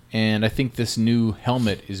 And I think this new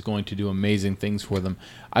helmet is going to do amazing things for them.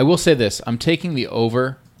 I will say this. I'm taking the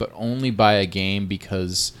over, but only by a game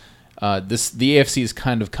because the AFC is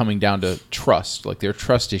kind of coming down to trust. Like, their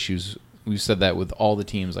trust issues. We've said that with all the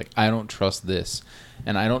teams. Like, I don't trust this.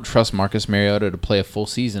 And I don't trust Marcus Mariota to play a full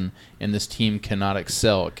season, and this team cannot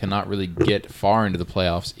excel. It cannot really get far into the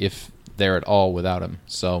playoffs if they're at all without him.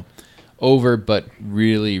 So, over, but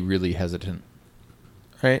really, really hesitant.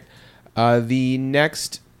 All right. The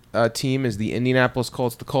next team is the Indianapolis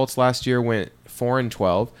Colts. The Colts last year went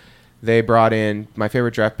 4-12. They brought in my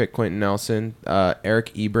favorite draft pick, Quentin Nelson,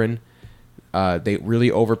 Eric Ebron. They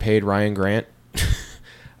really overpaid Ryan Grant.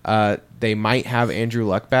 They might have Andrew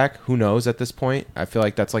Luck back. Who knows at this point? I feel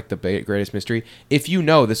like that's like the greatest mystery. If you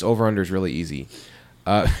know, this over-under is really easy.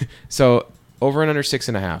 So over and under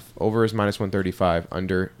 6.5. Over is -135.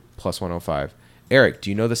 Under +105. Eric, do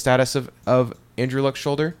you know the status of Andrew Luck's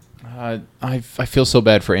shoulder? I feel so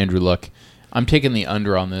bad for Andrew Luck. I'm taking the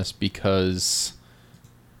under on this because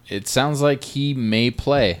it sounds like he may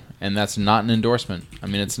play, and that's not an endorsement. I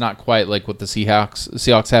mean, it's not quite like what the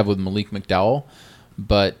Seahawks have with Malik McDowell,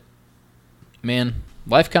 but man,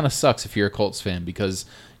 life kind of sucks if you're a Colts fan because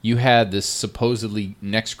you had this supposedly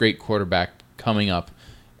next great quarterback coming up,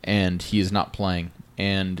 and he is not playing,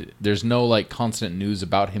 and there's no like constant news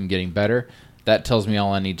about him getting better. That tells me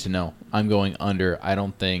all I need to know. I'm going under. I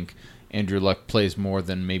don't think Andrew Luck plays more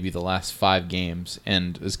than maybe the last 5 games.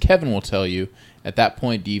 And as Kevin will tell you, at that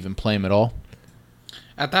point, do you even play him at all?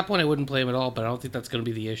 At that point, I wouldn't play him at all, but I don't think that's going to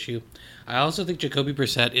be the issue. I also think Jacoby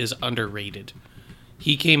Brissett is underrated.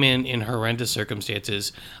 He came in horrendous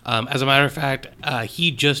circumstances. As a matter of fact, he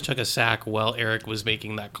just took a sack while Eric was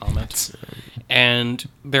making that comment. And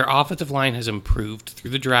their offensive line has improved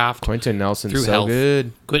through the draft. Quentin Nelson's through so health.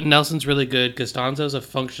 good. Quentin Nelson's really good. Costanzo's a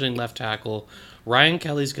functioning left tackle. Ryan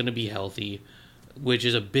Kelly's going to be healthy, which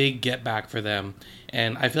is a big get back for them.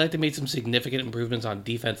 And I feel like they made some significant improvements on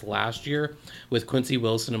defense last year with Quincy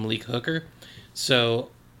Wilson and Malik Hooker. So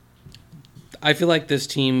I feel like this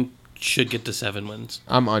team should get to 7 wins.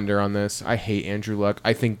 I'm under on this. I hate Andrew Luck.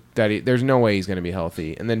 I think that there's no way he's going to be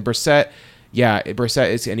healthy. And then Brissett, Brissett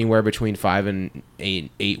is anywhere between 5 and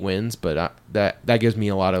 8 wins, but that gives me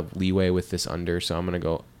a lot of leeway with this under. So I'm going to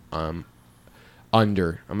go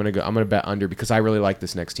under. I'm going to bet under because I really like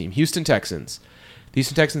this next team. Houston Texans. The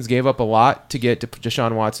Houston Texans gave up a lot to get to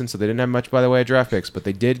Deshaun Watson, so they didn't have much by the way of draft picks, but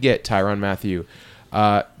they did get Tyrann Mathieu.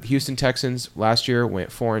 Houston Texans last year went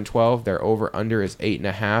 4-12. Their over/under is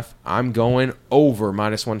 8.5. I'm going over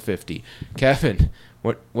 -150. Kevin,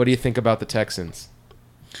 what do you think about the Texans?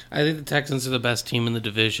 I think the Texans are the best team in the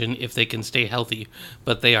division if they can stay healthy,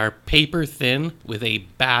 but they are paper thin with a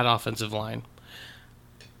bad offensive line.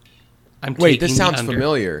 Wait, this sounds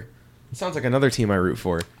familiar. It sounds like another team I root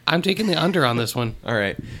for. I'm taking the under on this one. All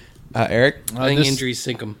right. Eric? I think injuries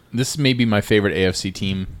sink them. This may be my favorite AFC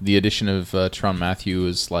team. The addition of Tyrann Mathieu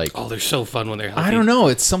is like... Oh, they're so fun when they're healthy. I don't know.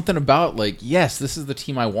 It's something about, like, yes, this is the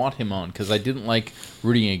team I want him on because I didn't like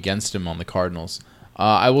rooting against him on the Cardinals.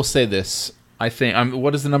 I will say this. I think...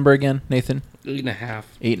 what is the number again, Nathan? 8.5.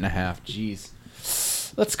 8.5.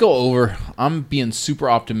 Jeez. Let's go over. I'm being super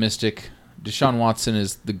optimistic. Deshaun Watson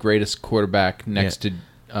is the greatest quarterback next to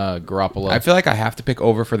Garoppolo. I feel like I have to pick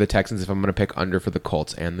over for the Texans if I'm going to pick under for the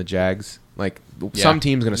Colts and the Jags. Like, some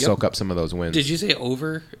team's going to soak up some of those wins. Did you say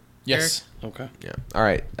over, Yes. Eric? Okay. Yeah. All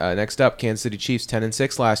right. Next up, Kansas City Chiefs,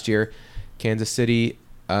 10-6 last year. Kansas City,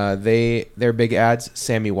 their big ads,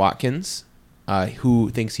 Sammy Watkins, who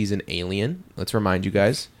thinks he's an alien. Let's remind you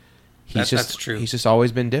guys. That's true. He's just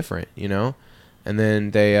always been different, you know? And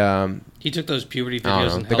then they... he took those puberty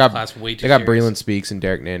videos in they health class way too They got serious. Breland Speaks and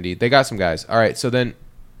Derek Nandy. They got some guys. All right, so then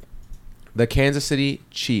the Kansas City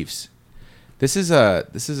Chiefs. This is a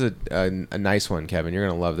nice one, Kevin. You're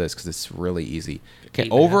gonna love this because it's really easy. Okay,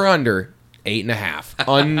 over under 8.5.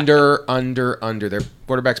 under. Their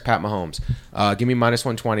quarterback's Pat Mahomes. Give me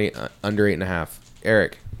 -120 under 8.5.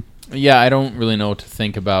 Eric. Yeah, I don't really know what to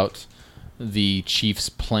think about the Chiefs'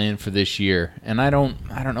 plan for this year, and I don't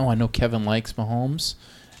know. I know Kevin likes Mahomes,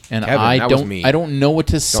 and I don't know what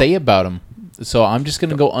to say about him. So I'm just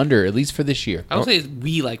gonna go under at least for this year. I would say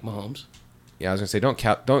we like Mahomes. Yeah, I was gonna say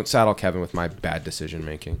don't saddle Kevin with my bad decision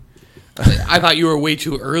making. I thought you were way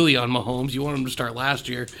too early on Mahomes. You wanted him to start last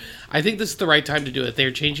year. I think this is the right time to do it.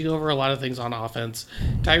 They're changing over a lot of things on offense.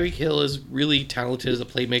 Tyreek Hill is really talented as a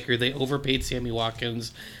playmaker. They overpaid Sammy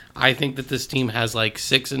Watkins. I think that this team has like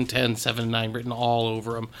 6-10, 7-9 written all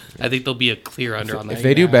over them. I think they'll be a clear under on that. If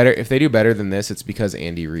they do better than this, it's because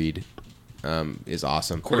Andy Reid is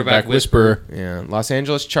awesome. Quarterback whisperer. Yeah, Los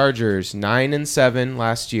Angeles Chargers 9-7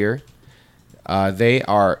 last year. They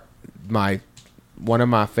are one of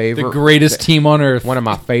my favorite, the greatest team on earth. One of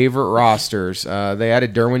my favorite rosters. They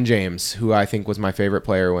added Derwin James, who I think was my favorite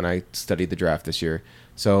player when I studied the draft this year.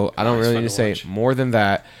 So I don't really need to say more than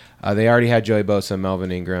that. They already had Joey Bosa,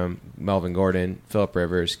 Melvin Ingram, Melvin Gordon, Phillip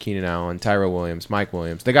Rivers, Keenan Allen, Tyrell Williams, Mike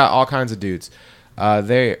Williams. They got all kinds of dudes.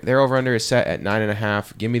 Their over-under is set at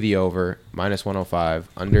 9.5. Give me the over, -105.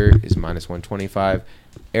 Under is -125.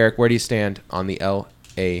 Eric, where do you stand on the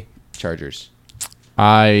L.A. Chargers?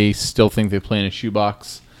 I still think they play in a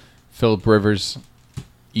shoebox. Phillip Rivers,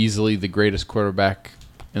 easily the greatest quarterback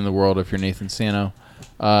in the world if you're Nathan Sano.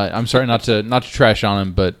 I'm sorry not to trash on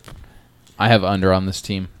him, but I have under on this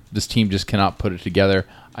team. This team just cannot put it together.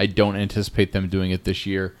 I don't anticipate them doing it this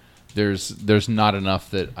year. There's not enough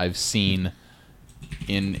that I've seen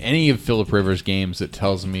in any of Phillip Rivers' games that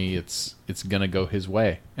tells me it's gonna go his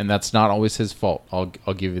way, and that's not always his fault.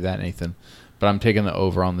 I'll give you that, Nathan. But I'm taking the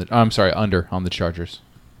under on the Chargers.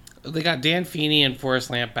 They got Dan Feeney and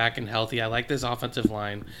Forrest Lamp back and healthy. I like this offensive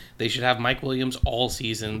line. They should have Mike Williams all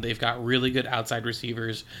season. They've got really good outside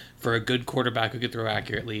receivers for a good quarterback who could throw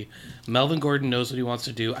accurately. Melvin Gordon knows what he wants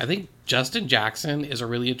to do. I think Justin Jackson is a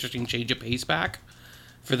really interesting change of pace back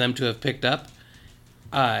for them to have picked up.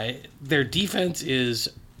 Their defense is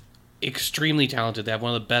extremely talented. They have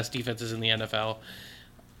one of the best defenses in the NFL.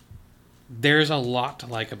 There's a lot to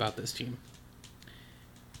like about this team.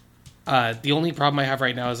 The only problem I have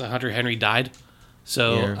right now is that Hunter Henry died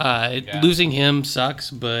So Yeah. losing him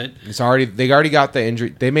sucks, but They already got the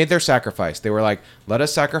injury. They made their sacrifice. They were like, let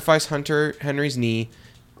us sacrifice Hunter Henry's knee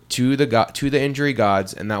to the injury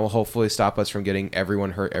gods, and that will hopefully stop us from getting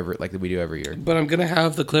everyone hurt like we do every year. I'm gonna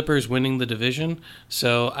have the Clippers winning the division,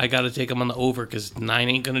 so I got to take them on the over because 9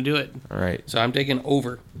 ain't gonna do it. All right. So I'm taking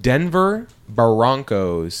over. Denver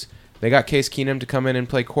Broncos. They got Case Keenum to come in and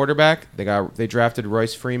play quarterback. They drafted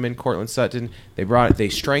Royce Freeman, Cortland Sutton. They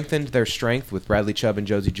strengthened their strength with Bradley Chubb and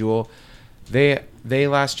Josie Jewell. They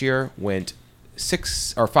last year went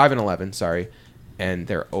 5-11, sorry, and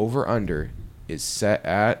their over under is set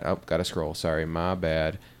at gotta scroll. Sorry, my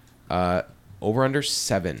bad. Over under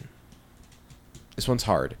 7. This one's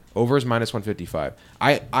hard. Over is -155.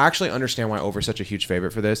 I actually understand why over is such a huge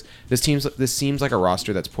favorite for this. This seems like a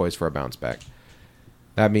roster that's poised for a bounce back.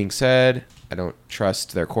 That being said, I don't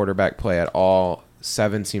trust their quarterback play at all.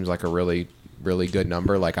 7 seems like a really, really good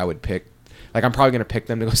number. Like I'm probably gonna pick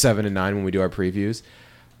them to go 7-9 when we do our previews.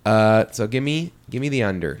 So give me the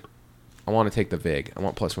under. I want to take the vig. I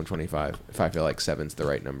want +125 if I feel like 7's the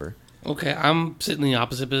right number. Okay, I'm sitting in the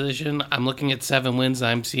opposite position. I'm looking at 7 wins.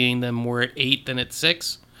 I'm seeing them more at 8 than at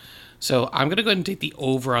 6. So I'm going to go ahead and take the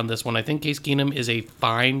over on this one. I think Case Keenum is a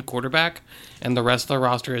fine quarterback, and the rest of the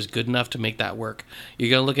roster is good enough to make that work.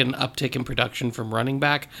 You're going to look at an uptick in production from running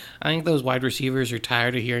back. I think those wide receivers are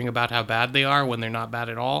tired of hearing about how bad they are when they're not bad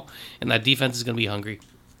at all, and that defense is going to be hungry.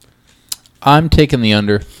 I'm taking the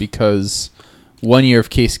under because 1 year of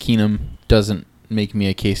Case Keenum doesn't make me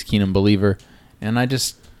a Case Keenum believer, and I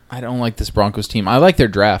don't like this Broncos team. I like their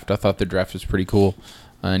draft. I thought their draft was pretty cool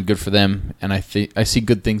and good for them, and I see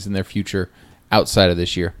good things in their future outside of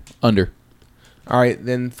this year. Under. All right,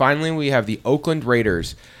 then finally we have the Oakland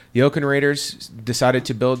Raiders. The Oakland Raiders decided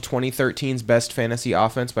to build 2013's best fantasy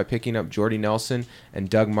offense by picking up Jordy Nelson and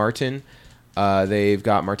Doug Martin. They've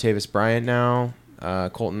got Martavis Bryant now,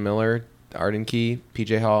 Colton Miller, Arden Key,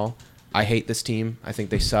 PJ Hall. I hate this team. I think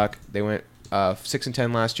they suck. They went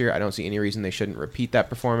 6-10 last year. I don't see any reason they shouldn't repeat that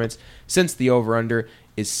performance. Since the over-under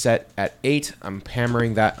is set at 8, I'm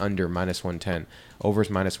hammering that under -110. Over's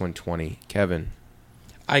 -120. Kevin.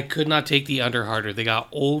 I could not take the under harder. They got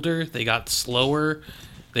older, they got slower,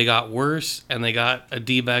 they got worse, and they got a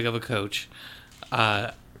D-bag of a coach.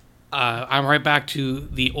 I'm right back to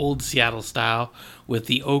the old Seattle style with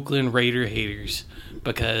the Oakland Raider haters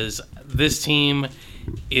because this team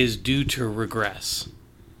is due to regress.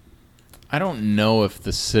 I don't know if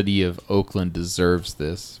the city of Oakland deserves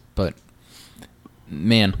this, but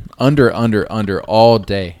man, under all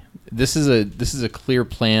day. This is a clear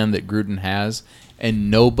plan that Gruden has, and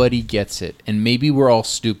nobody gets it. And maybe we're all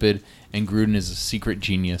stupid, and Gruden is a secret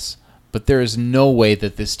genius, but there is no way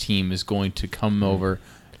that this team is going to come over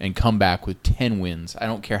and come back with 10 wins. I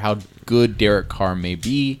don't care how good Derek Carr may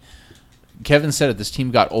be. Kevin said it. This team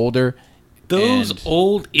got older. Those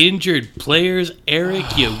old injured players,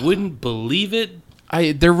 Eric, you wouldn't believe it.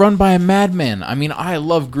 They're run by a madman. I mean, I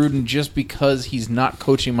love Gruden just because he's not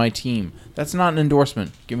coaching my team. That's not an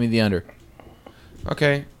endorsement. Give me the under.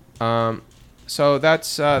 Okay. So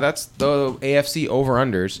that's the AFC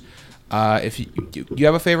over-unders. If you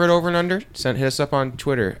have a favorite over and under, hit us up on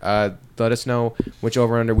Twitter. Let us know which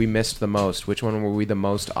over-under we missed the most. Which one were we the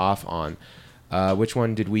most off on? Which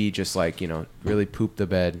one did we just really poop the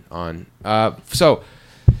bed on? So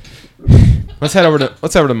let's head over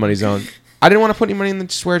to Money Zone. I didn't want to put any money in the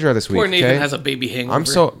swear jar this week. Poor Nathan okay? has a baby hangover.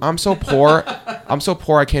 I'm so poor. I'm so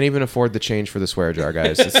poor. I can't even afford the change for the swear jar,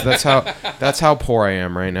 guys. That's how poor I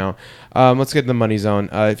am right now. Let's get to the Money Zone.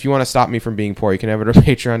 If you want to stop me from being poor, you can head over to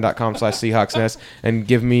patreon.com/SeahawksNest and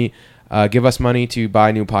give us money to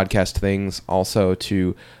buy new podcast things, also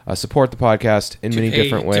to support the podcast in many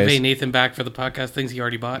different ways. To pay Nathan back for the podcast things he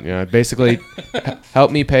already bought. Yeah, basically,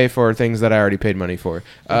 help me pay for things that I already paid money for.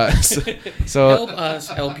 So help us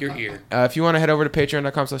help your ear. If you want to head over to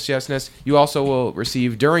patreon.com/SeahawksNest, you also will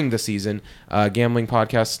receive during the season gambling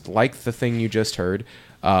podcasts like the thing you just heard.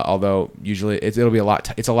 Although usually it'll be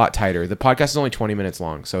it's a lot tighter. The podcast is only 20 minutes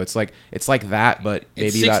long, so it's like that, but maybe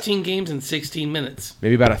it's 16 games in 16 minutes.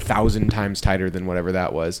 Maybe about 1,000 times tighter than whatever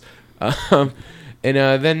that was.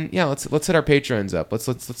 Then let's hit our patrons up. Let's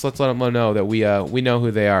let them know that we know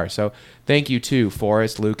who they are. So thank you to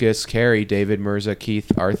Forrest, Lucas, Carrie, David, Mirza,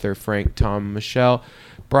 Keith, Arthur, Frank, Tom, Michelle,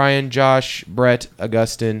 Brian, Josh, Brett,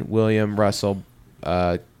 Augustin, William, Russell,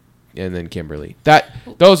 and then Kimberly.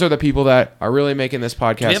 Those are the people that are really making this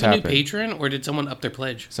podcast happen. Do you have a new patron, or did someone up their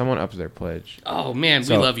pledge? Someone upped their pledge. Oh man,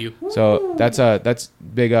 we love you. So that's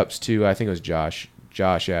big ups to, I think it was Josh.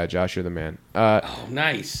 Josh, you're the man. Oh,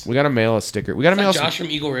 nice. We gotta mail a sticker. We gotta mail Josh from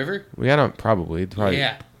Eagle River. We gotta probably.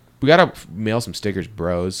 Yeah. We gotta mail some stickers,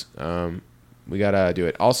 bros. We gotta do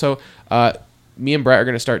it. Also, me and Brett are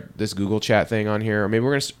gonna start this Google Chat thing on here, or maybe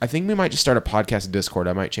we're gonna. I think we might just start a podcast Discord.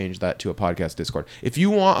 I might change that to a podcast Discord. If you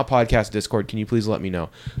want a podcast Discord, can you please let me know?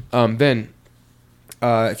 Then.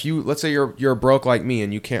 If you, let's say you're broke like me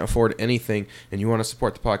and you can't afford anything and you want to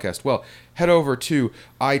support the podcast, well, head over to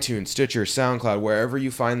iTunes, Stitcher, SoundCloud, wherever you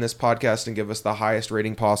find this podcast and give us the highest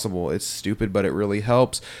rating possible. It's stupid, but it really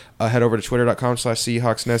helps. Head over to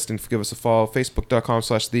twitter.com/SeahawksNest and give us a follow.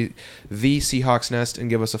 Facebook.com/the SeahawksNest and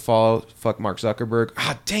give us a follow. Fuck Mark Zuckerberg.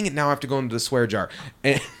 Ah, dang it. Now I have to go into the swear jar.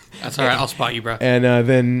 And, That's all right. I'll spot you, bro. And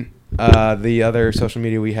then... the other social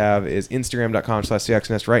media we have is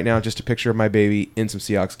Instagram.com/SeahawksNest. Right now, just a picture of my baby in some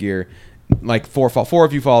Seahawks gear. Like four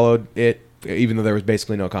of you followed it, even though there was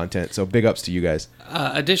basically no content. So big ups to you guys.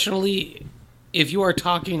 Additionally, if you are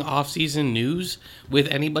talking off-season news with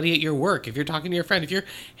anybody at your work, if you're talking to your friend, if you're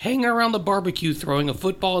hanging around the barbecue throwing a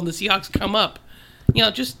football and the Seahawks come up,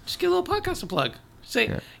 just get a little podcast to plug.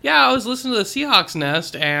 Say, yeah, I was listening to the Seahawks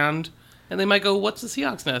Nest, and they might go, "What's the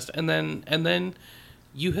Seahawks Nest?" And then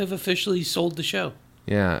you have officially sold the show.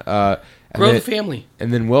 Yeah. Grow the family.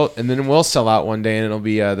 And then we'll sell out one day, and it'll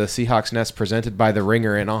be the Seahawks Nest presented by The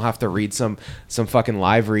Ringer, and I'll have to read some fucking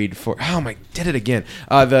live read for. Oh my, did it again.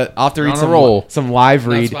 I'll have to read some live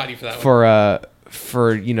read for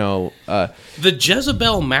the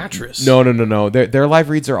Jezebel mattress. No. Their live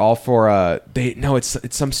reads are all for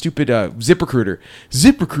it's some stupid ZipRecruiter.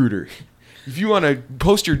 If you want to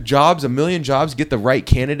post your jobs, 1 million jobs, get the right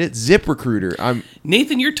candidate, ZipRecruiter.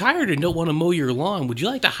 Nathan, you're tired and don't want to mow your lawn. Would you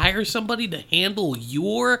like to hire somebody to handle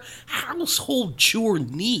your household chore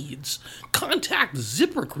needs? Contact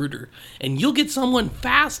ZipRecruiter, and you'll get someone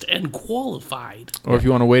fast and qualified. Or if you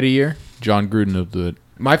want to wait a year, John Gruden will do it.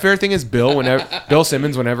 My favorite thing is Bill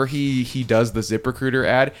Simmons, whenever he does the ZipRecruiter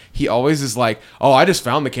ad, he always is like, "Oh, I just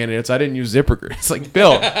found the candidates. I didn't use ZipRecruiter." It's like,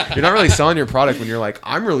 Bill, you're not really selling your product when you're like,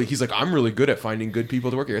 he's like, "I'm really good at finding good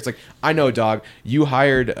people to work here." It's like, I know, dog. You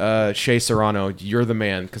hired Shea Serrano. You're the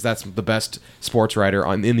man, because that's the best sports writer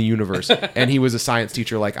in the universe. And he was a science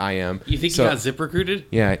teacher like I am. You think he got ZipRecruited?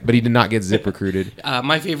 Yeah, but he did not get ZipRecruited.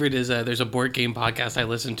 My favorite is there's a board game podcast I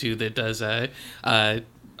listen to that does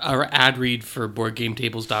our ad read for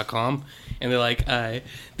BoardGameTables.com, and they're like,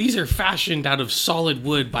 these are fashioned out of solid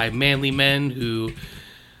wood by manly men who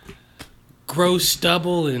grow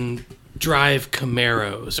stubble and drive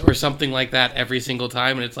Camaros, or something like that every single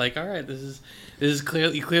time. And it's like, all right, this is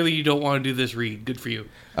clearly you don't want to do this read. Good for you.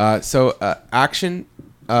 Action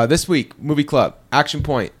this week, Movie Club, Action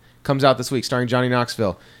Point comes out this week, starring Johnny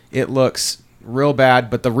Knoxville. It looks real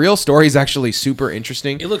bad, but the real story is actually super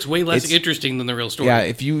interesting. It looks way less interesting than the real story. Yeah,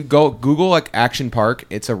 if you go Google like Action Park,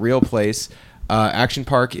 it's a real place. Action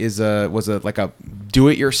Park was a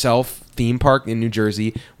do-it-yourself theme park in New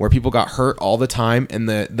Jersey where people got hurt all the time, and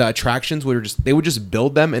the attractions would just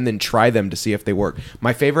build them and then try them to see if they work.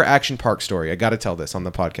 My favorite Action Park story, I got to tell this on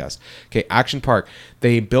the podcast. Okay, Action Park,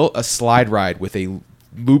 they built a slide ride with a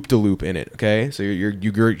loop-de-loop in it, okay? So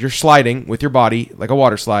you're sliding with your body like a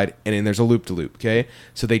water slide, and then there's a loop-de-loop, okay?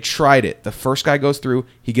 So they tried it. The first guy goes through,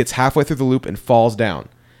 he gets halfway through the loop and falls down.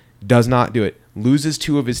 Does not do it. Loses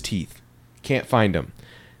 2 of his teeth. Can't find them.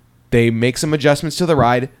 They make some adjustments to the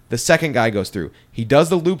ride. The second guy goes through. He does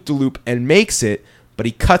the loop-de-loop and makes it, but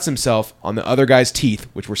he cuts himself on the other guy's teeth,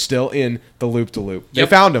 which were still in the loop-de-loop. Yep. They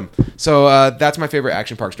found him. So that's my favorite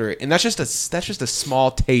Action Park story. And that's just a small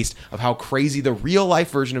taste of how crazy the real-life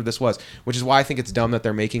version of this was, which is why I think it's dumb that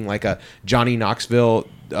they're making like a Johnny Knoxville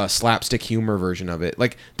slapstick humor version of it.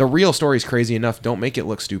 Like, the real story is crazy enough. Don't make it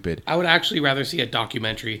look stupid. I would actually rather see a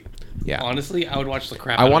documentary. Yeah. Honestly, I would watch the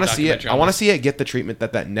crap out of a documentary. I want to see it get the treatment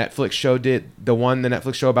that Netflix show did. The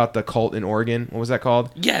Netflix show about the cult in Oregon. What was that called?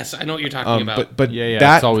 Yes, I know what you're talking about. But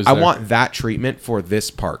that, it's always I want that treatment for this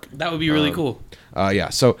park. That would be really cool. Yeah.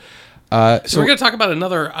 So we're going to talk about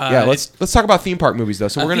another... let's talk about theme park movies, though.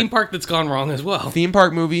 So theme park that's gone wrong as well. Theme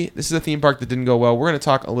park movie. This is a theme park that didn't go well. We're going to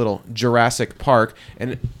talk a little Jurassic Park.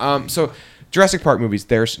 And so Jurassic Park movies,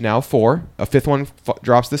 there's now 4. A 5th one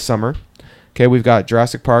drops this summer. Okay, we've got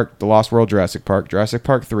Jurassic Park, The Lost World Jurassic Park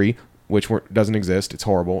 3, which doesn't exist. It's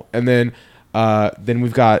horrible. And then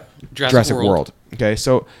we've got Jurassic World. Okay,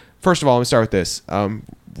 so first of all, let me start with this.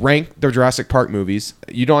 Rank the Jurassic Park movies.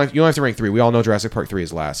 You don't have to rank 3. We all know Jurassic Park 3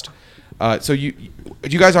 is last. So do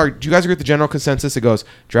you guys agree with the general consensus? It goes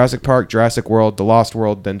Jurassic Park, Jurassic World, The Lost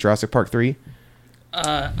World, then Jurassic Park 3?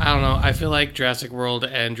 I don't know. I feel like Jurassic World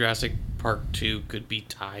and Jurassic Park 2 could be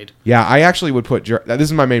tied. Yeah, I actually would put... this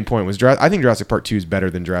is my main point. I think Jurassic Park 2 is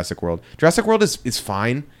better than Jurassic World. Jurassic World is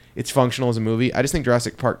fine. It's functional as a movie. I just think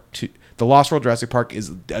Jurassic Park 2... The Lost World Jurassic Park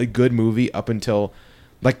is a good movie up until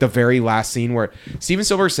Like the very last scene where Steven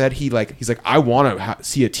Spielberg said he's like I want to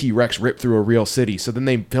see a T-Rex rip through a real city. So then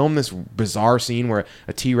they filmed this bizarre scene where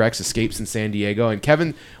a T-Rex escapes in San Diego. And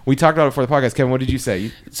Kevin, we talked about it before the podcast. Kevin, what did you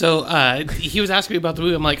say? So he was asking me about the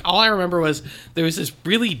movie. I'm like, all I remember was there was this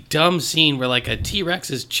really dumb scene where like a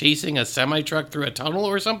T-Rex is chasing a semi-truck through a tunnel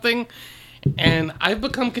or something. And I've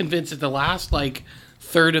become convinced that the last like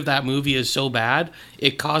third of that movie is so bad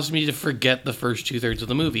it caused me to forget the first 2/3 of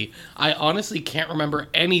the movie. I honestly can't remember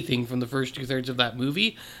anything from the first 2/3 of that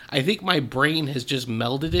movie. I think my brain has just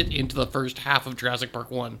melded it into the first half of Jurassic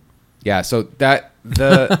Park 1. Yeah, so that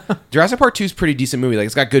the Jurassic Park 2 is a pretty decent movie. Like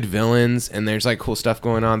it's got good villains and there's like cool stuff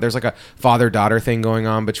going on. There's like a father-daughter thing going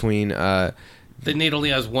on between that Nate only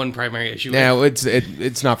has one primary issue. Yeah,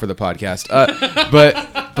 it's not for the podcast.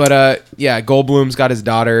 But yeah, Goldblum's got his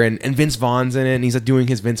daughter, and Vince Vaughn's in it, and he's doing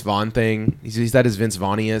his Vince Vaughn thing. He's at his Vince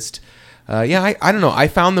Vaughniest. Yeah, I don't know. I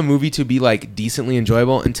found the movie to be like decently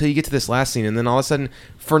enjoyable until you get to this last scene, and then all of a sudden,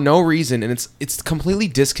 for no reason, and it's completely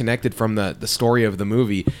disconnected from the story of the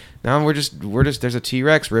movie. Now we're just there's a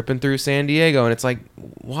T-Rex ripping through San Diego, and it's like,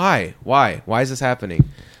 why is this happening?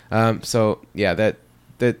 So yeah,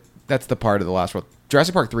 that's the part of the last world.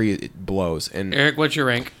 Jurassic Park 3 it blows. And Eric, what's your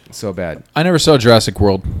rank? So bad. I never saw Jurassic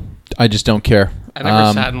World. I just don't care. I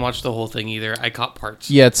never sat and watched the whole thing either. I caught parts.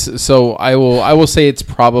 Yeah, so I will say it's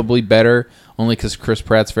probably better only because Chris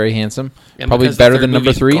Pratt's very handsome. And probably better than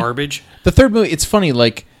number 3. Garbage. The third movie, it's funny.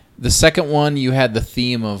 Like the second one, you had the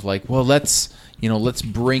theme of like, well, let's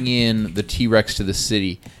bring in the T-Rex to the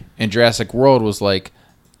city, and Jurassic World was like,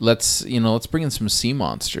 let's bring in some sea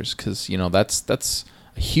monsters because that's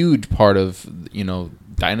a huge part of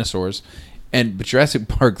dinosaurs. But Jurassic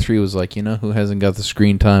Park 3 was like, who hasn't got the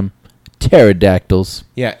screen time? Pterodactyls.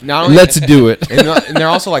 Yeah, not only, let's do it. and they're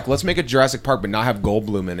also like, let's make a Jurassic Park but not have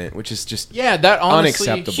Goldblum in it, which is just that honestly,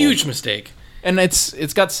 unacceptable. Huge mistake. And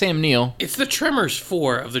it's got Sam Neill. It's the Tremors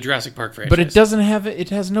 4 of the Jurassic Park franchise. But it doesn't have it. It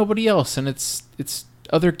has nobody else, and it's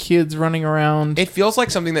other kids running around. It feels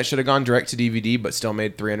like something that should have gone direct to DVD but still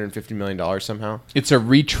made $350 million somehow. It's a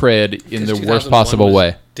retread in the worst possible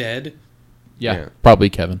way. Dead. Yeah,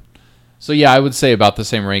 probably Kevin. So yeah, I would say about the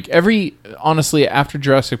same rank. Honestly, after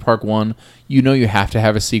Jurassic Park 1, you have to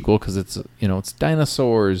have a sequel because it's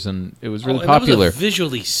dinosaurs and it was really popular. That was a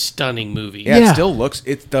visually stunning movie. Yeah, it still looks.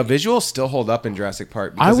 The visuals still hold up in Jurassic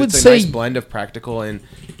Park because it's a nice blend of practical and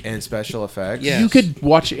special effects. Yes. You could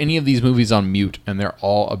watch any of these movies on mute and they're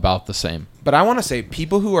all about the same. But I want to say,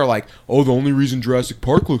 people who are like, oh, the only reason Jurassic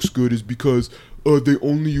Park looks good is because they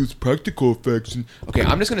only use practical effects. Okay,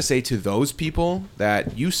 I'm just going to say to those people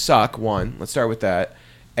that you suck, one, let's start with that.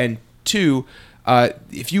 And two,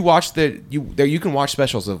 if you watch you can watch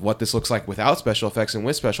specials of what this looks like without special effects and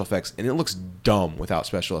with special effects, and it looks dumb without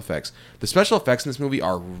special effects. The special effects in this movie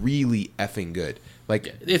are really effing good.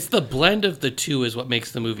 Like, it's the blend of the two is what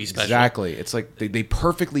makes the movie special. Exactly. It's like they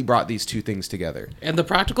perfectly brought these two things together. And the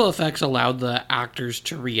practical effects allowed the actors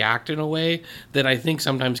to react in a way that I think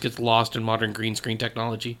sometimes gets lost in modern green screen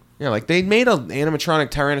technology. Yeah, like they made an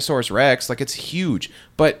animatronic Tyrannosaurus Rex, like it's huge,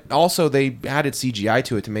 but also they added CGI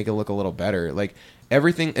to it to make it look a little better. Like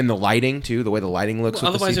everything, and the lighting too, the way the lighting looks.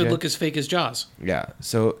 Well, with otherwise, the it would look as fake as Jaws. Yeah,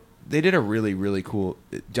 so they did a really, really cool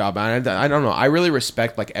job. And I don't know. I really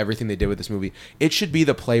respect like everything they did with this movie. It should be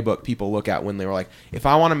the playbook people look at when they were like, if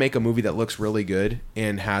I want to make a movie that looks really good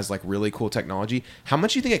and has like really cool technology, how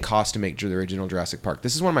much do you think it costs to make the original Jurassic Park?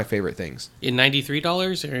 This is one of my favorite things. In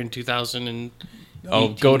 $93 or in 2000 and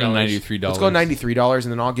go to $93. Let's go $93,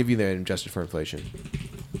 and then I'll give you the adjusted for inflation.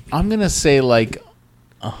 I'm gonna say like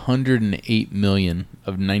 $108 million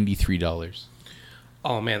of $93.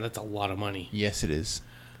 Oh man, that's a lot of money. Yes, it is.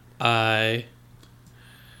 Because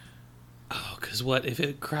what if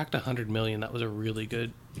it cracked 100 million? That was a really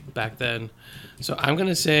good back then. So I'm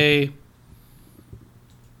gonna say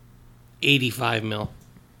 85 mil.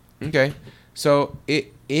 Okay, so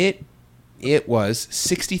it was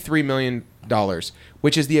 $63 million,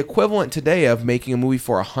 which is the equivalent today of making a movie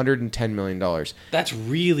for $110 million. That's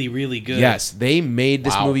really, really good. Yes, they made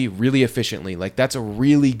this movie really efficiently. Like that's a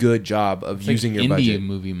really good job of using your budget. Indie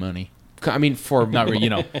movie money. I mean, for not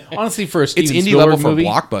honestly for a Steven it's indie Spielberg level movie,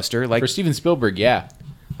 for blockbuster. Like for Steven Spielberg, yeah.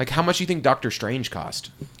 Like how much do you think Doctor Strange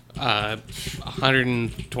cost?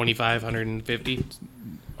 125, 150.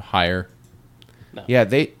 Higher. No. Yeah,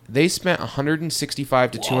 they spent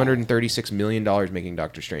 165 to 236 million dollars making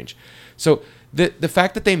Doctor Strange. So the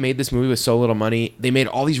fact that they made this movie with so little money, they made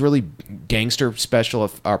all these really gangster special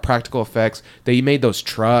practical effects. They made those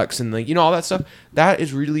trucks and all that stuff. That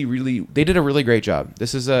is really, really, they did a really great job.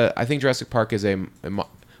 This is I think Jurassic Park is a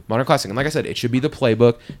modern classic. And like I said, it should be the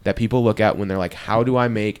playbook that people look at when they're like, how do I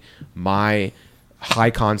make my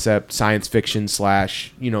high concept science fiction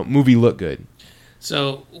 / movie look good.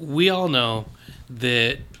 So we all know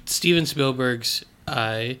that Steven Spielberg's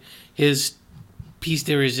his piece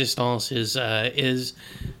de resistance, his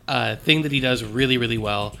thing that he does really, really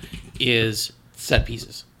well is set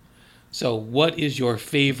pieces. So what is your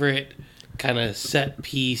favorite kind of set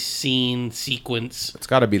piece scene sequence? It's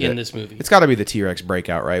got to be in this movie. It's got to be the T-Rex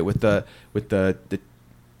breakout, right? With the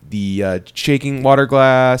shaking water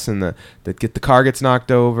glass and the car gets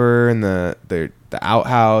knocked over and the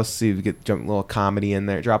outhouse. So you get a little comedy in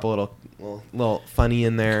there, drop a little funny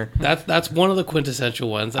in there. That's one of the quintessential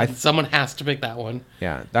ones. Someone has to pick that one.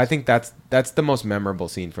 Yeah, I think that's the most memorable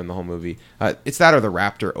scene from the whole movie. It's that or the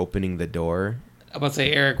raptor opening the door. I'm about to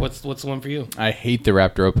say, Eric, what's the one for you? I hate the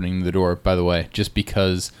raptor opening the door, by the way, just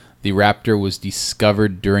because the raptor was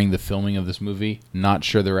discovered during the filming of this movie. Not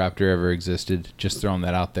sure the raptor ever existed. Just throwing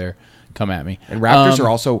that out there. Come at me. And raptors are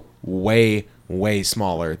also way, way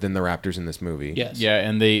smaller than the raptors in this movie. Yes. Yeah,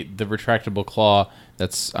 and the retractable claw,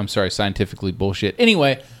 that's, I'm sorry, scientifically bullshit.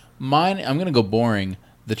 Anyway, mine, I'm going to go boring.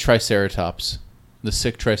 The Triceratops. The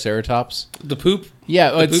sick Triceratops. The poop?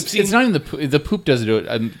 Yeah, poop scene? it's not even the poop. The poop doesn't do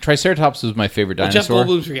it. Triceratops was my favorite dinosaur. Jeff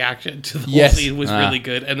Goldblum's reaction to the whole scene was really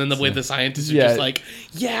good. And then the way the scientists are just like,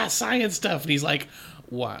 yeah, science stuff. And he's like,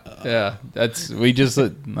 wow. Yeah, that's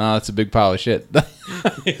a big pile of shit.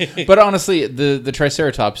 But honestly, the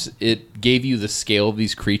Triceratops, it gave you the scale of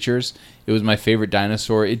these creatures. It was my favorite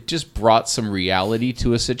dinosaur. It just brought some reality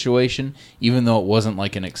to a situation, even though it wasn't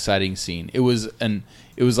like an exciting scene. It was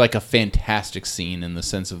like a fantastic scene in the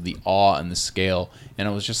sense of the awe and the scale, and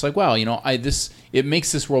I was just like, wow, it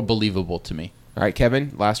makes this world believable to me. All right,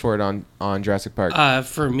 Kevin, last word on Jurassic Park.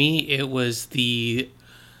 For me, it was the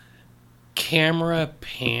camera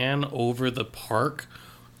pan over the park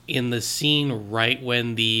in the scene right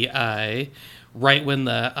when the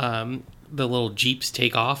little Jeeps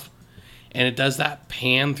take off, and it does that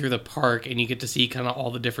pan through the park, and you get to see kind of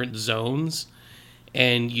all the different zones.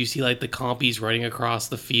 And you see like the compies running across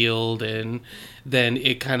the field, and then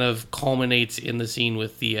it kind of culminates in the scene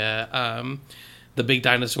with the big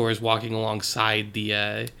dinosaurs walking alongside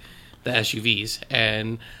the SUVs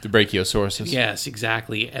and the Brachiosauruses. Yes,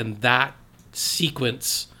 exactly. And that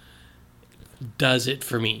sequence does it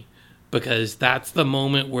for me, because that's the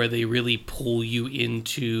moment where they really pull you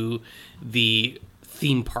into the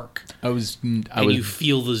theme park. I was you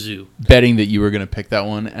feel the zoo. Betting that you were going to pick that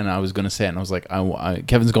one, and I was going to say it, and I was like,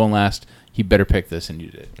 Kevin's going last. He better pick this, and you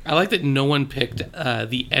did. I like that no one picked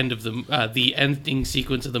the end of the ending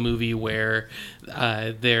sequence of the movie where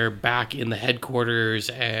they're back in the headquarters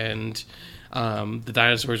and the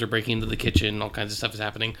dinosaurs are breaking into the kitchen. All kinds of stuff is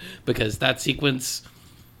happening, because that sequence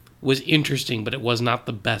was interesting, but it was not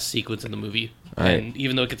the best sequence in the movie. And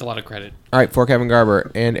even though it gets a lot of credit. All right, for Kevin Garber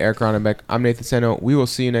and Eric Ronenbeck, I'm Nathan Seno. We will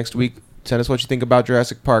see you next week. Send us what you think about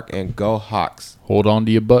Jurassic Park, and go Hawks. Hold on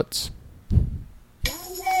to your butts.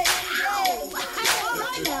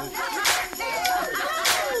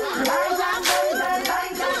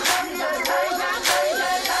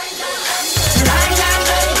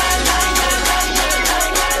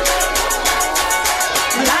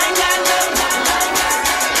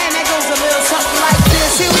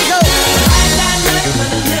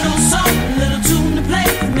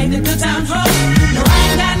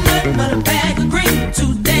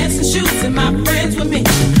 My friends with me.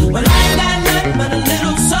 Well, I ain't got nothing but a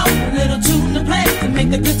little soul, a little tune to play to make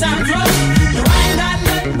the good time